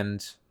would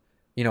send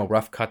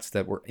rough cuts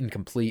that were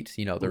incomplete.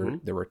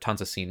 There were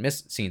tons of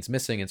scenes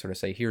missing, and sort of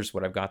say, here's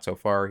what I've got so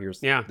far,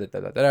 here's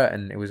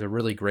and it was a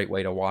really great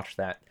way to watch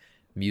that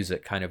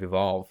music kind of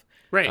evolve.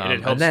 Right, and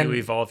it helps you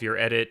evolve your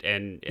edit,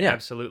 and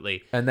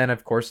absolutely. And then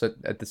of course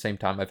at the same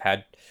time, I've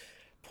had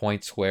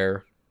points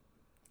where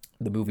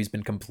the movie's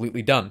been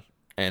completely done,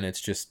 and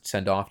it's just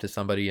send off to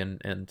somebody,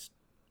 and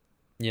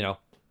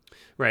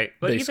right.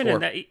 But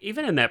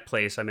even in that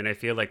place, I mean, I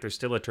feel like there's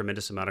still a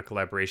tremendous amount of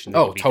collaboration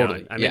that can be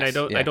done. I mean,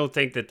 I don't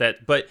think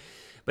that, but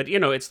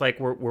it's like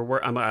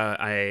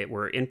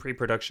we're in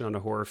pre-production on a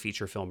horror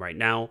feature film right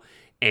now,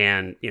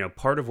 and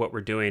part of what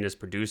we're doing as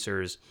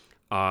producers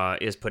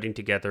is putting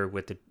together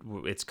with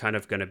it's kind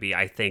of going to be,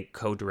 I think,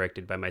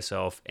 co-directed by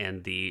myself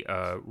and the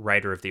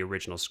writer of the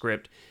original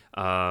script.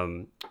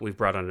 We've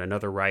brought on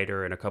another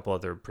writer and a couple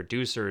other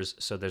producers,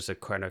 so there's a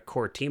kind of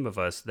core team of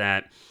us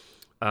that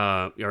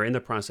are in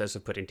the process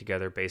of putting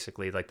together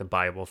basically like the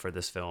Bible for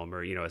this film,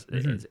 or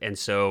and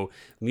so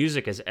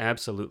music is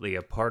absolutely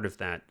a part of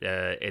that.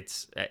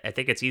 I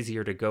think it's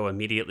easier to go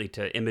immediately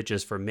to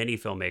images for many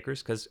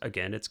filmmakers because,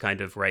 again, it's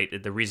kind of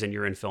right. The reason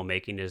you're in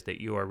filmmaking is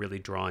that you are really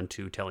drawn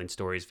to telling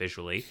stories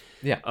visually.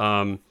 Yeah.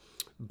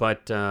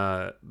 But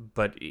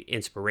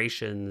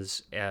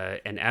inspirations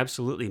and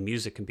absolutely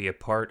music can be a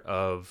part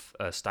of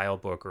a style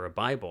book or a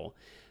Bible.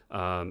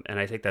 And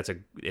I think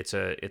it's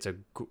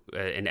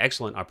an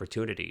excellent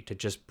opportunity to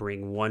just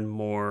bring one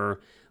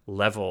more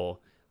level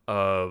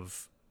or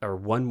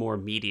one more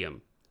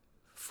medium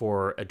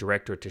for a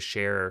director to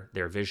share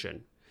their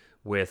vision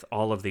with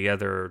all of the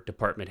other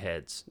department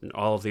heads and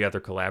all of the other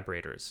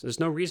collaborators. There's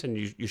no reason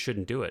you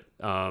shouldn't do it.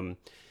 I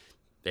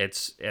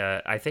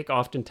think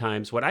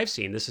oftentimes what I've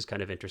seen, this is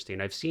kind of interesting.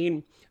 I've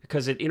seen,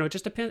 because it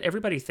just depends.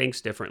 Everybody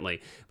thinks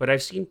differently, but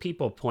I've seen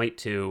people point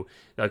to,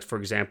 like, for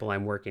example,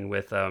 I'm working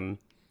with,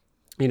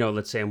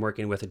 let's say I'm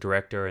working with a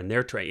director and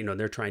they're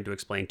trying to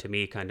explain to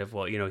me kind of,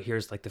 well,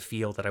 here's like the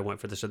feel that I want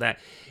for this or that.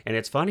 And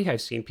it's funny, I've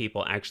seen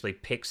people actually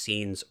pick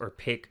scenes or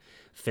pick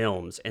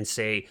films and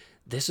say,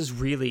 this is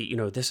really,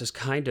 this is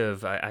kind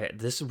of,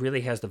 this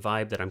really has the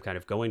vibe that I'm kind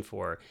of going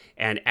for.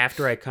 And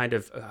after I kind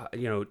of,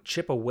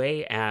 chip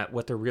away at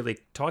what they're really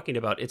talking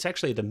about, it's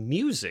actually the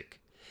music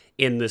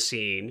in the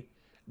scene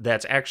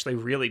that's actually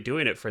really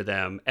doing it for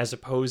them, as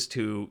opposed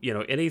to,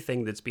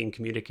 anything that's being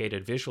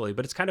communicated visually.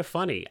 But it's kind of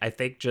funny. I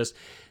think just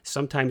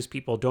sometimes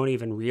people don't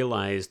even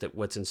realize that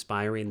what's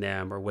inspiring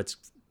them or what's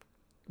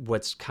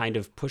kind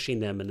of pushing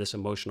them in this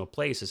emotional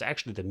place is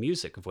actually the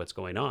music of what's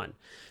going on.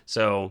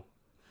 So,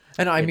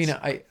 and I mean,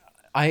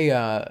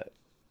 I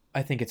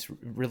think it's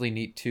really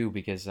neat too,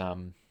 because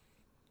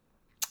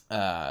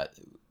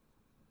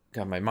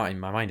God, my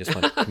mind just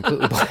went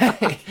completely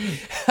blank.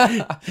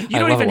 You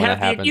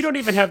don't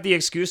even have the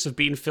excuse of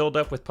being filled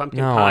up with pumpkin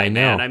pie,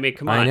 man. I mean,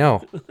 come on. I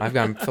know. I've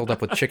gotten filled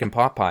up with chicken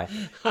pot pie.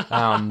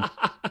 God,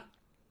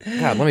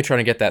 let me try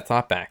to get that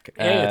thought back.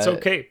 Hey, it's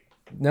okay.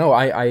 No,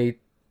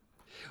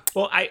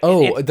 Well,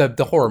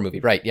 the horror movie,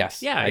 right?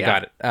 Yes, yeah, I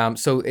got it.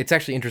 So it's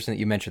actually interesting that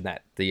you mentioned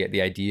that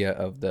the idea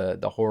of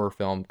the horror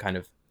film kind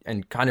of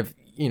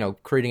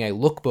creating a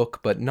lookbook,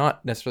 but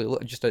not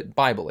necessarily just a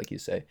Bible, like you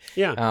say.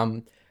 Yeah.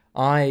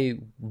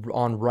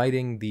 On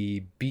writing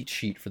the beat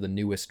sheet for the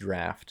newest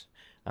draft,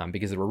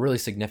 because there were really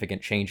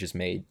significant changes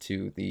made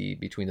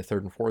between the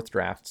third and fourth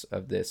drafts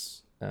of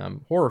this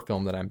horror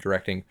film that I'm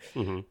directing.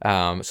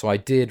 Mm-hmm. So I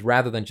did,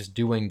 rather than just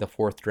doing the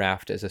fourth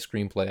draft as a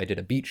screenplay, I did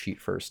a beat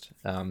sheet first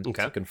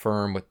to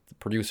confirm with the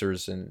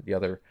producers and the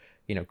other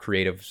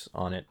creatives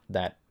on it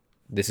that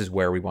this is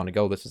where we want to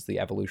go. This is the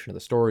evolution of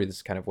the story. This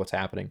is kind of what's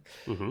happening.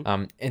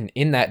 Mm-hmm. And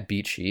in that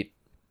beat sheet,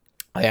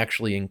 I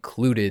actually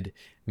included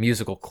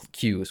musical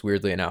cues,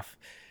 weirdly enough.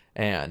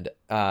 And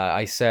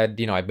I said,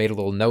 I made a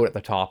little note at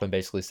the top and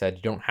basically said,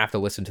 you don't have to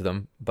listen to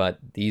them, but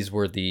these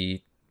were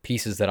the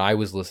pieces that I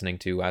was listening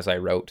to as I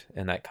wrote,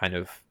 and that kind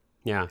of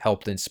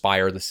helped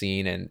inspire the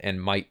scene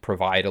and might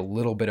provide a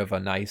little bit of a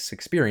nice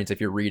experience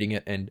if you're reading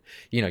it and,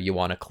 you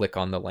want to click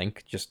on the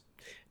link, just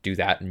do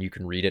that and you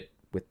can read it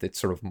with it's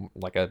sort of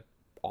like a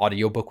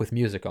audiobook with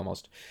music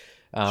almost.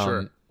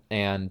 Sure.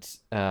 And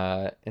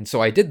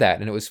so I did that,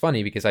 and it was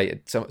funny because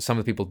some of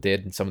the people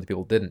did and some of the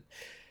people didn't.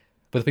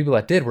 But the people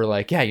that did were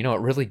like, yeah,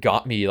 it really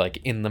got me like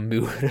in the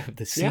mood of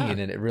the scene,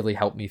 and it really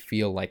helped me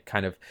feel like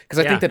kind of,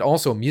 because I think that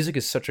also music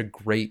is such a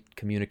great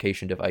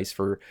communication device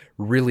for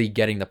really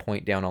getting the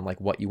point down on like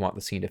what you want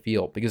the scene to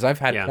feel. Because I've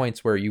had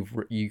points where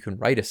you can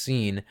write a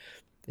scene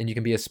and you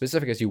can be as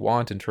specific as you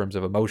want in terms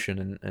of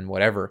emotion and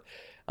whatever.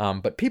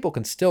 But people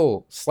can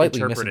still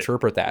slightly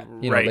misinterpret that.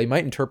 They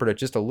might interpret it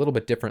just a little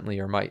bit differently,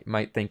 or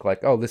might think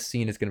like, oh, this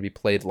scene is going to be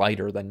played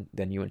lighter than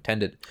you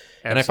intended.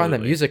 Absolutely. And I find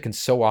that music can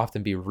so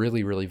often be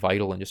really, really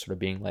vital in just sort of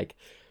being like,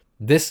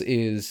 this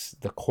is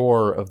the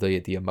core of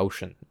the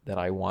emotion that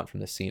I want from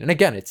this scene. And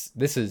again,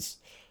 this is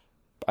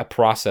a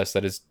process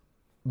that is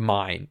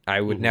mine.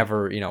 I would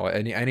never,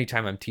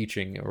 anytime I'm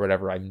teaching or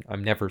whatever,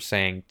 I'm never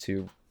saying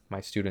to my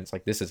students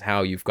like, this is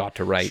how you've got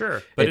to write.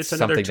 Sure, but it's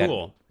another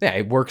tool.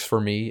 It works for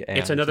me, and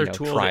it's another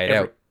tool. Try it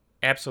out.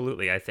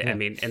 Absolutely, I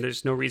mean, and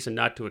there's no reason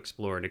not to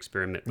explore and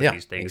experiment with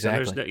these things.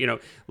 Exactly. And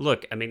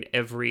look, I mean,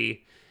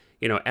 every,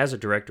 as a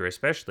director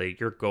especially,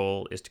 your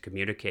goal is to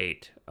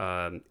communicate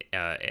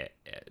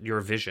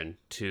your vision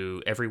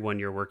to everyone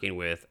you're working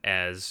with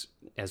as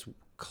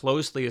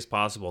closely as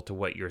possible to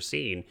what you're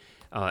seeing,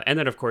 and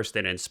then of course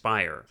then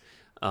inspire.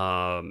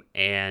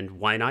 And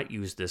why not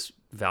use this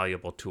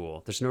valuable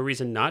tool? There's no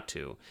reason not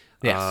to.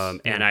 Yes.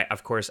 And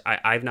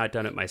I've not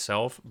done it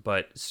myself,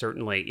 but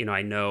certainly,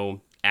 I know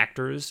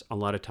actors a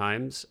lot of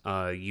times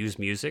use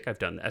music. I've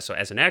done that. So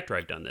as an actor,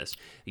 I've done this.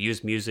 I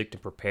use music to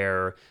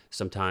prepare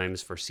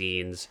sometimes for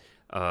scenes.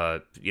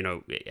 you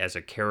know, as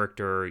a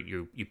character,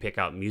 you pick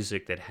out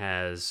music that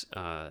has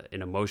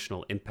an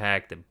emotional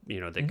impact that, you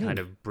know, that kind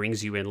of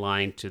brings you in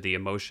line to the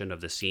emotion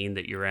of the scene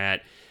that you're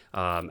at.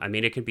 I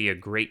mean, it can be a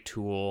great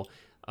tool.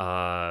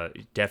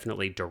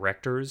 Definitely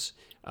directors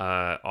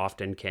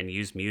often can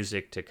use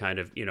music to kind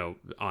of, you know,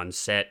 on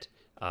set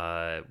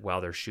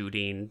while they're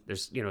shooting.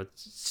 There's, you know,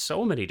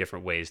 so many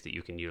different ways that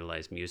you can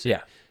utilize music.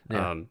 Yeah.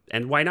 Yeah.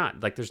 And why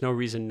not? Like, there's no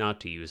reason not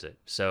to use it.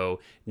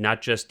 So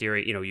not just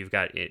during, you know, you've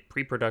got it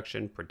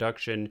pre-production,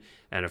 production,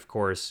 and of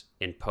course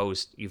in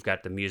post, you've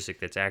got the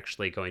music that's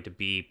actually going to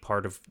be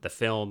part of the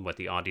film, what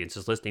the audience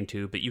is listening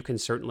to. But you can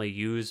certainly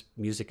use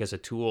music as a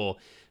tool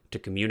to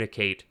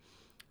communicate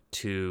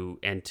to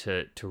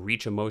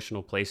reach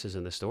emotional places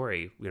in the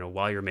story, you know,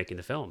 while you're making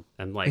the film.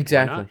 And like,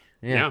 Exactly. why not?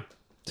 Yeah.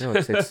 No,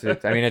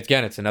 it's I mean,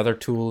 again, it's another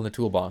tool in the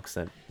toolbox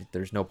that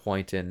there's no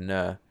point in.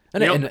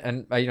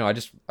 And you know, I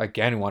just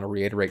again want to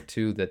reiterate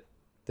too that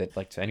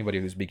like to anybody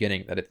who's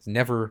beginning that it's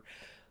never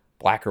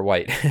black or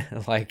white.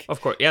 Like,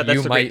 of course, yeah,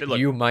 that's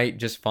you might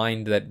just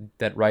find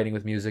that writing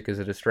with music is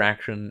a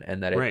distraction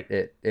and that Right.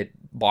 it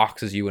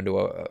boxes you into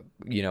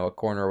a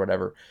corner or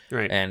whatever.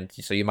 Right. And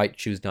so you might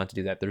choose not to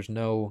do that. There's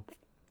no.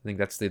 I think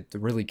that's the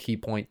really key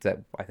point that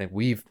I think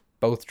we've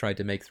both tried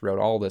to make throughout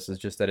all this is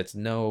just that it's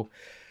no.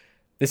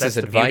 This is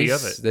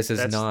advice. This is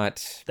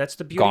not. That's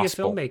the beauty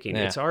gospel. of filmmaking.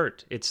 Yeah. It's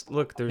art. It's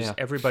look. There's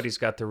everybody's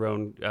got their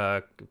own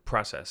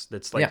process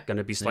that's like going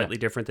to be slightly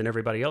different than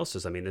everybody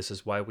else's. I mean, this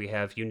is why we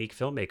have unique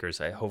filmmakers.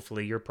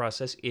 Hopefully, your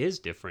process is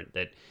different.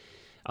 That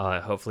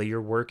hopefully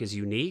your work is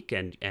unique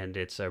and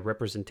it's a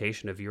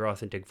representation of your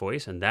authentic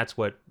voice, and that's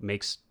what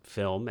makes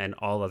film and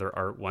all other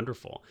art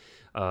wonderful.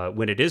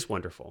 When it is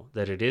wonderful,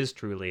 that it is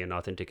truly an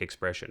authentic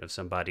expression of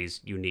somebody's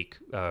unique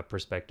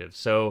perspective.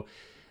 So.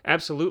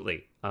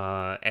 Absolutely.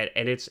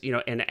 And it's, you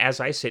know, and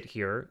as I sit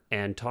here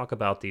and talk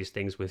about these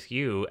things with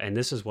you, and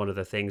this is one of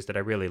the things that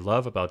I really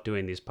love about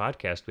doing these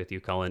podcasts with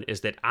you, Cullen,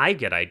 is that I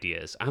get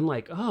ideas. I'm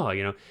like, oh,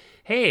 you know,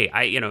 hey,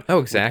 Oh,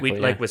 exactly.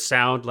 Like with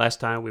sound last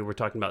time we were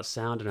talking about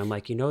sound, and I'm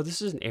like, you know,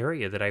 this is an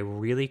area that I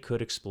really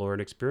could explore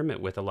and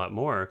experiment with a lot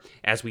more.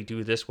 As we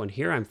do this one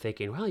here, I'm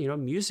thinking, well, you know,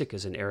 music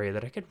is an area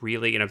that I could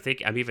really, and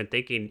I'm even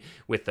thinking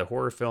with the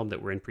horror film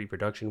that we're in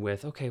pre-production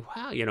with, okay,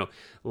 wow, you know,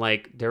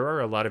 like there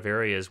are a lot of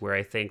areas where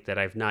I think that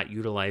I've not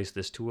utilized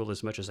this tool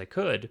as much as I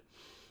could.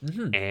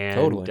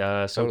 And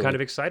so I'm kind of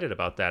excited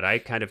about that. I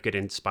kind of get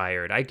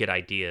inspired. I get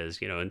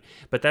ideas, you know,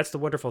 but that's the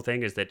wonderful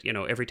thing is that, you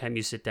know, every time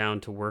you sit down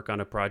to work on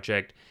a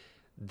project,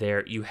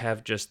 there you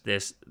have just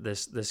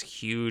this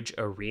huge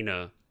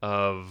arena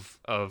of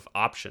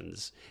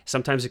options.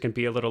 Sometimes it can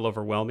be a little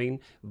overwhelming,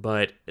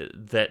 but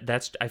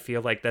that's I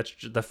feel like that's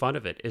the fun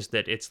of it is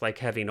that it's like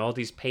having all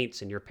these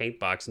paints in your paint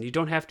box, and you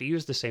don't have to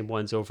use the same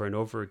ones over and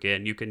over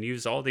again. You can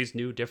use all these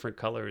new different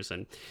colors,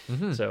 and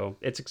so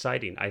it's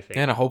exciting, I think.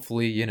 And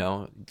hopefully, you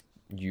know,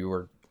 you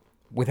are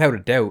without a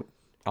doubt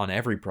on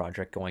every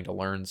project going to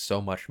learn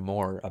so much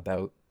more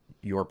about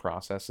your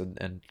process and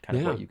kind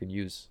of what you can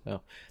use. So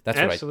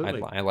that's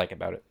what I like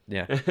about it.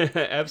 Yeah.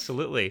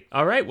 Absolutely.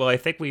 All right. Well, I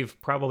think we've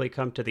probably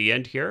come to the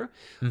end here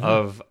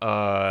of,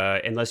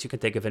 unless you can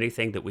think of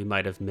anything that we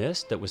might have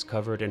missed that was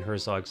covered in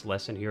Herzog's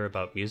lesson here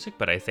about music,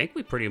 but I think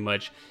we pretty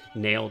much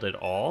nailed it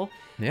all.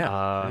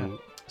 Yeah.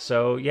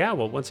 So, yeah,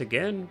 well, once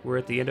again, we're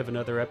at the end of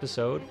another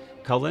episode.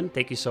 Cullen,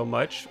 thank you so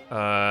much.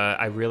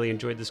 I really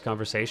enjoyed this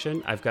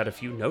conversation. I've got a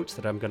few notes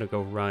that I'm going to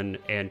go run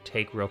and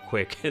take real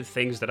quick,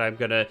 things that I'm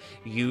going to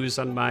use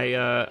on my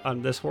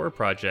on this horror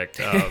project.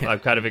 I'm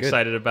kind of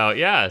excited about.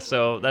 Yeah,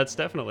 so that's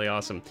definitely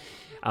awesome.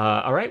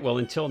 All right, well,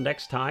 until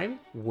next time,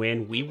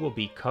 when we will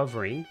be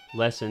covering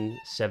Lesson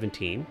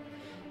 17,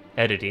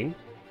 Editing.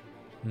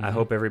 I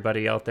hope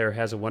everybody out there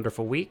has a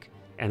wonderful week,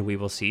 and we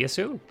will see you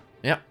soon.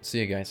 Yeah,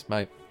 see you guys.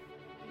 Bye.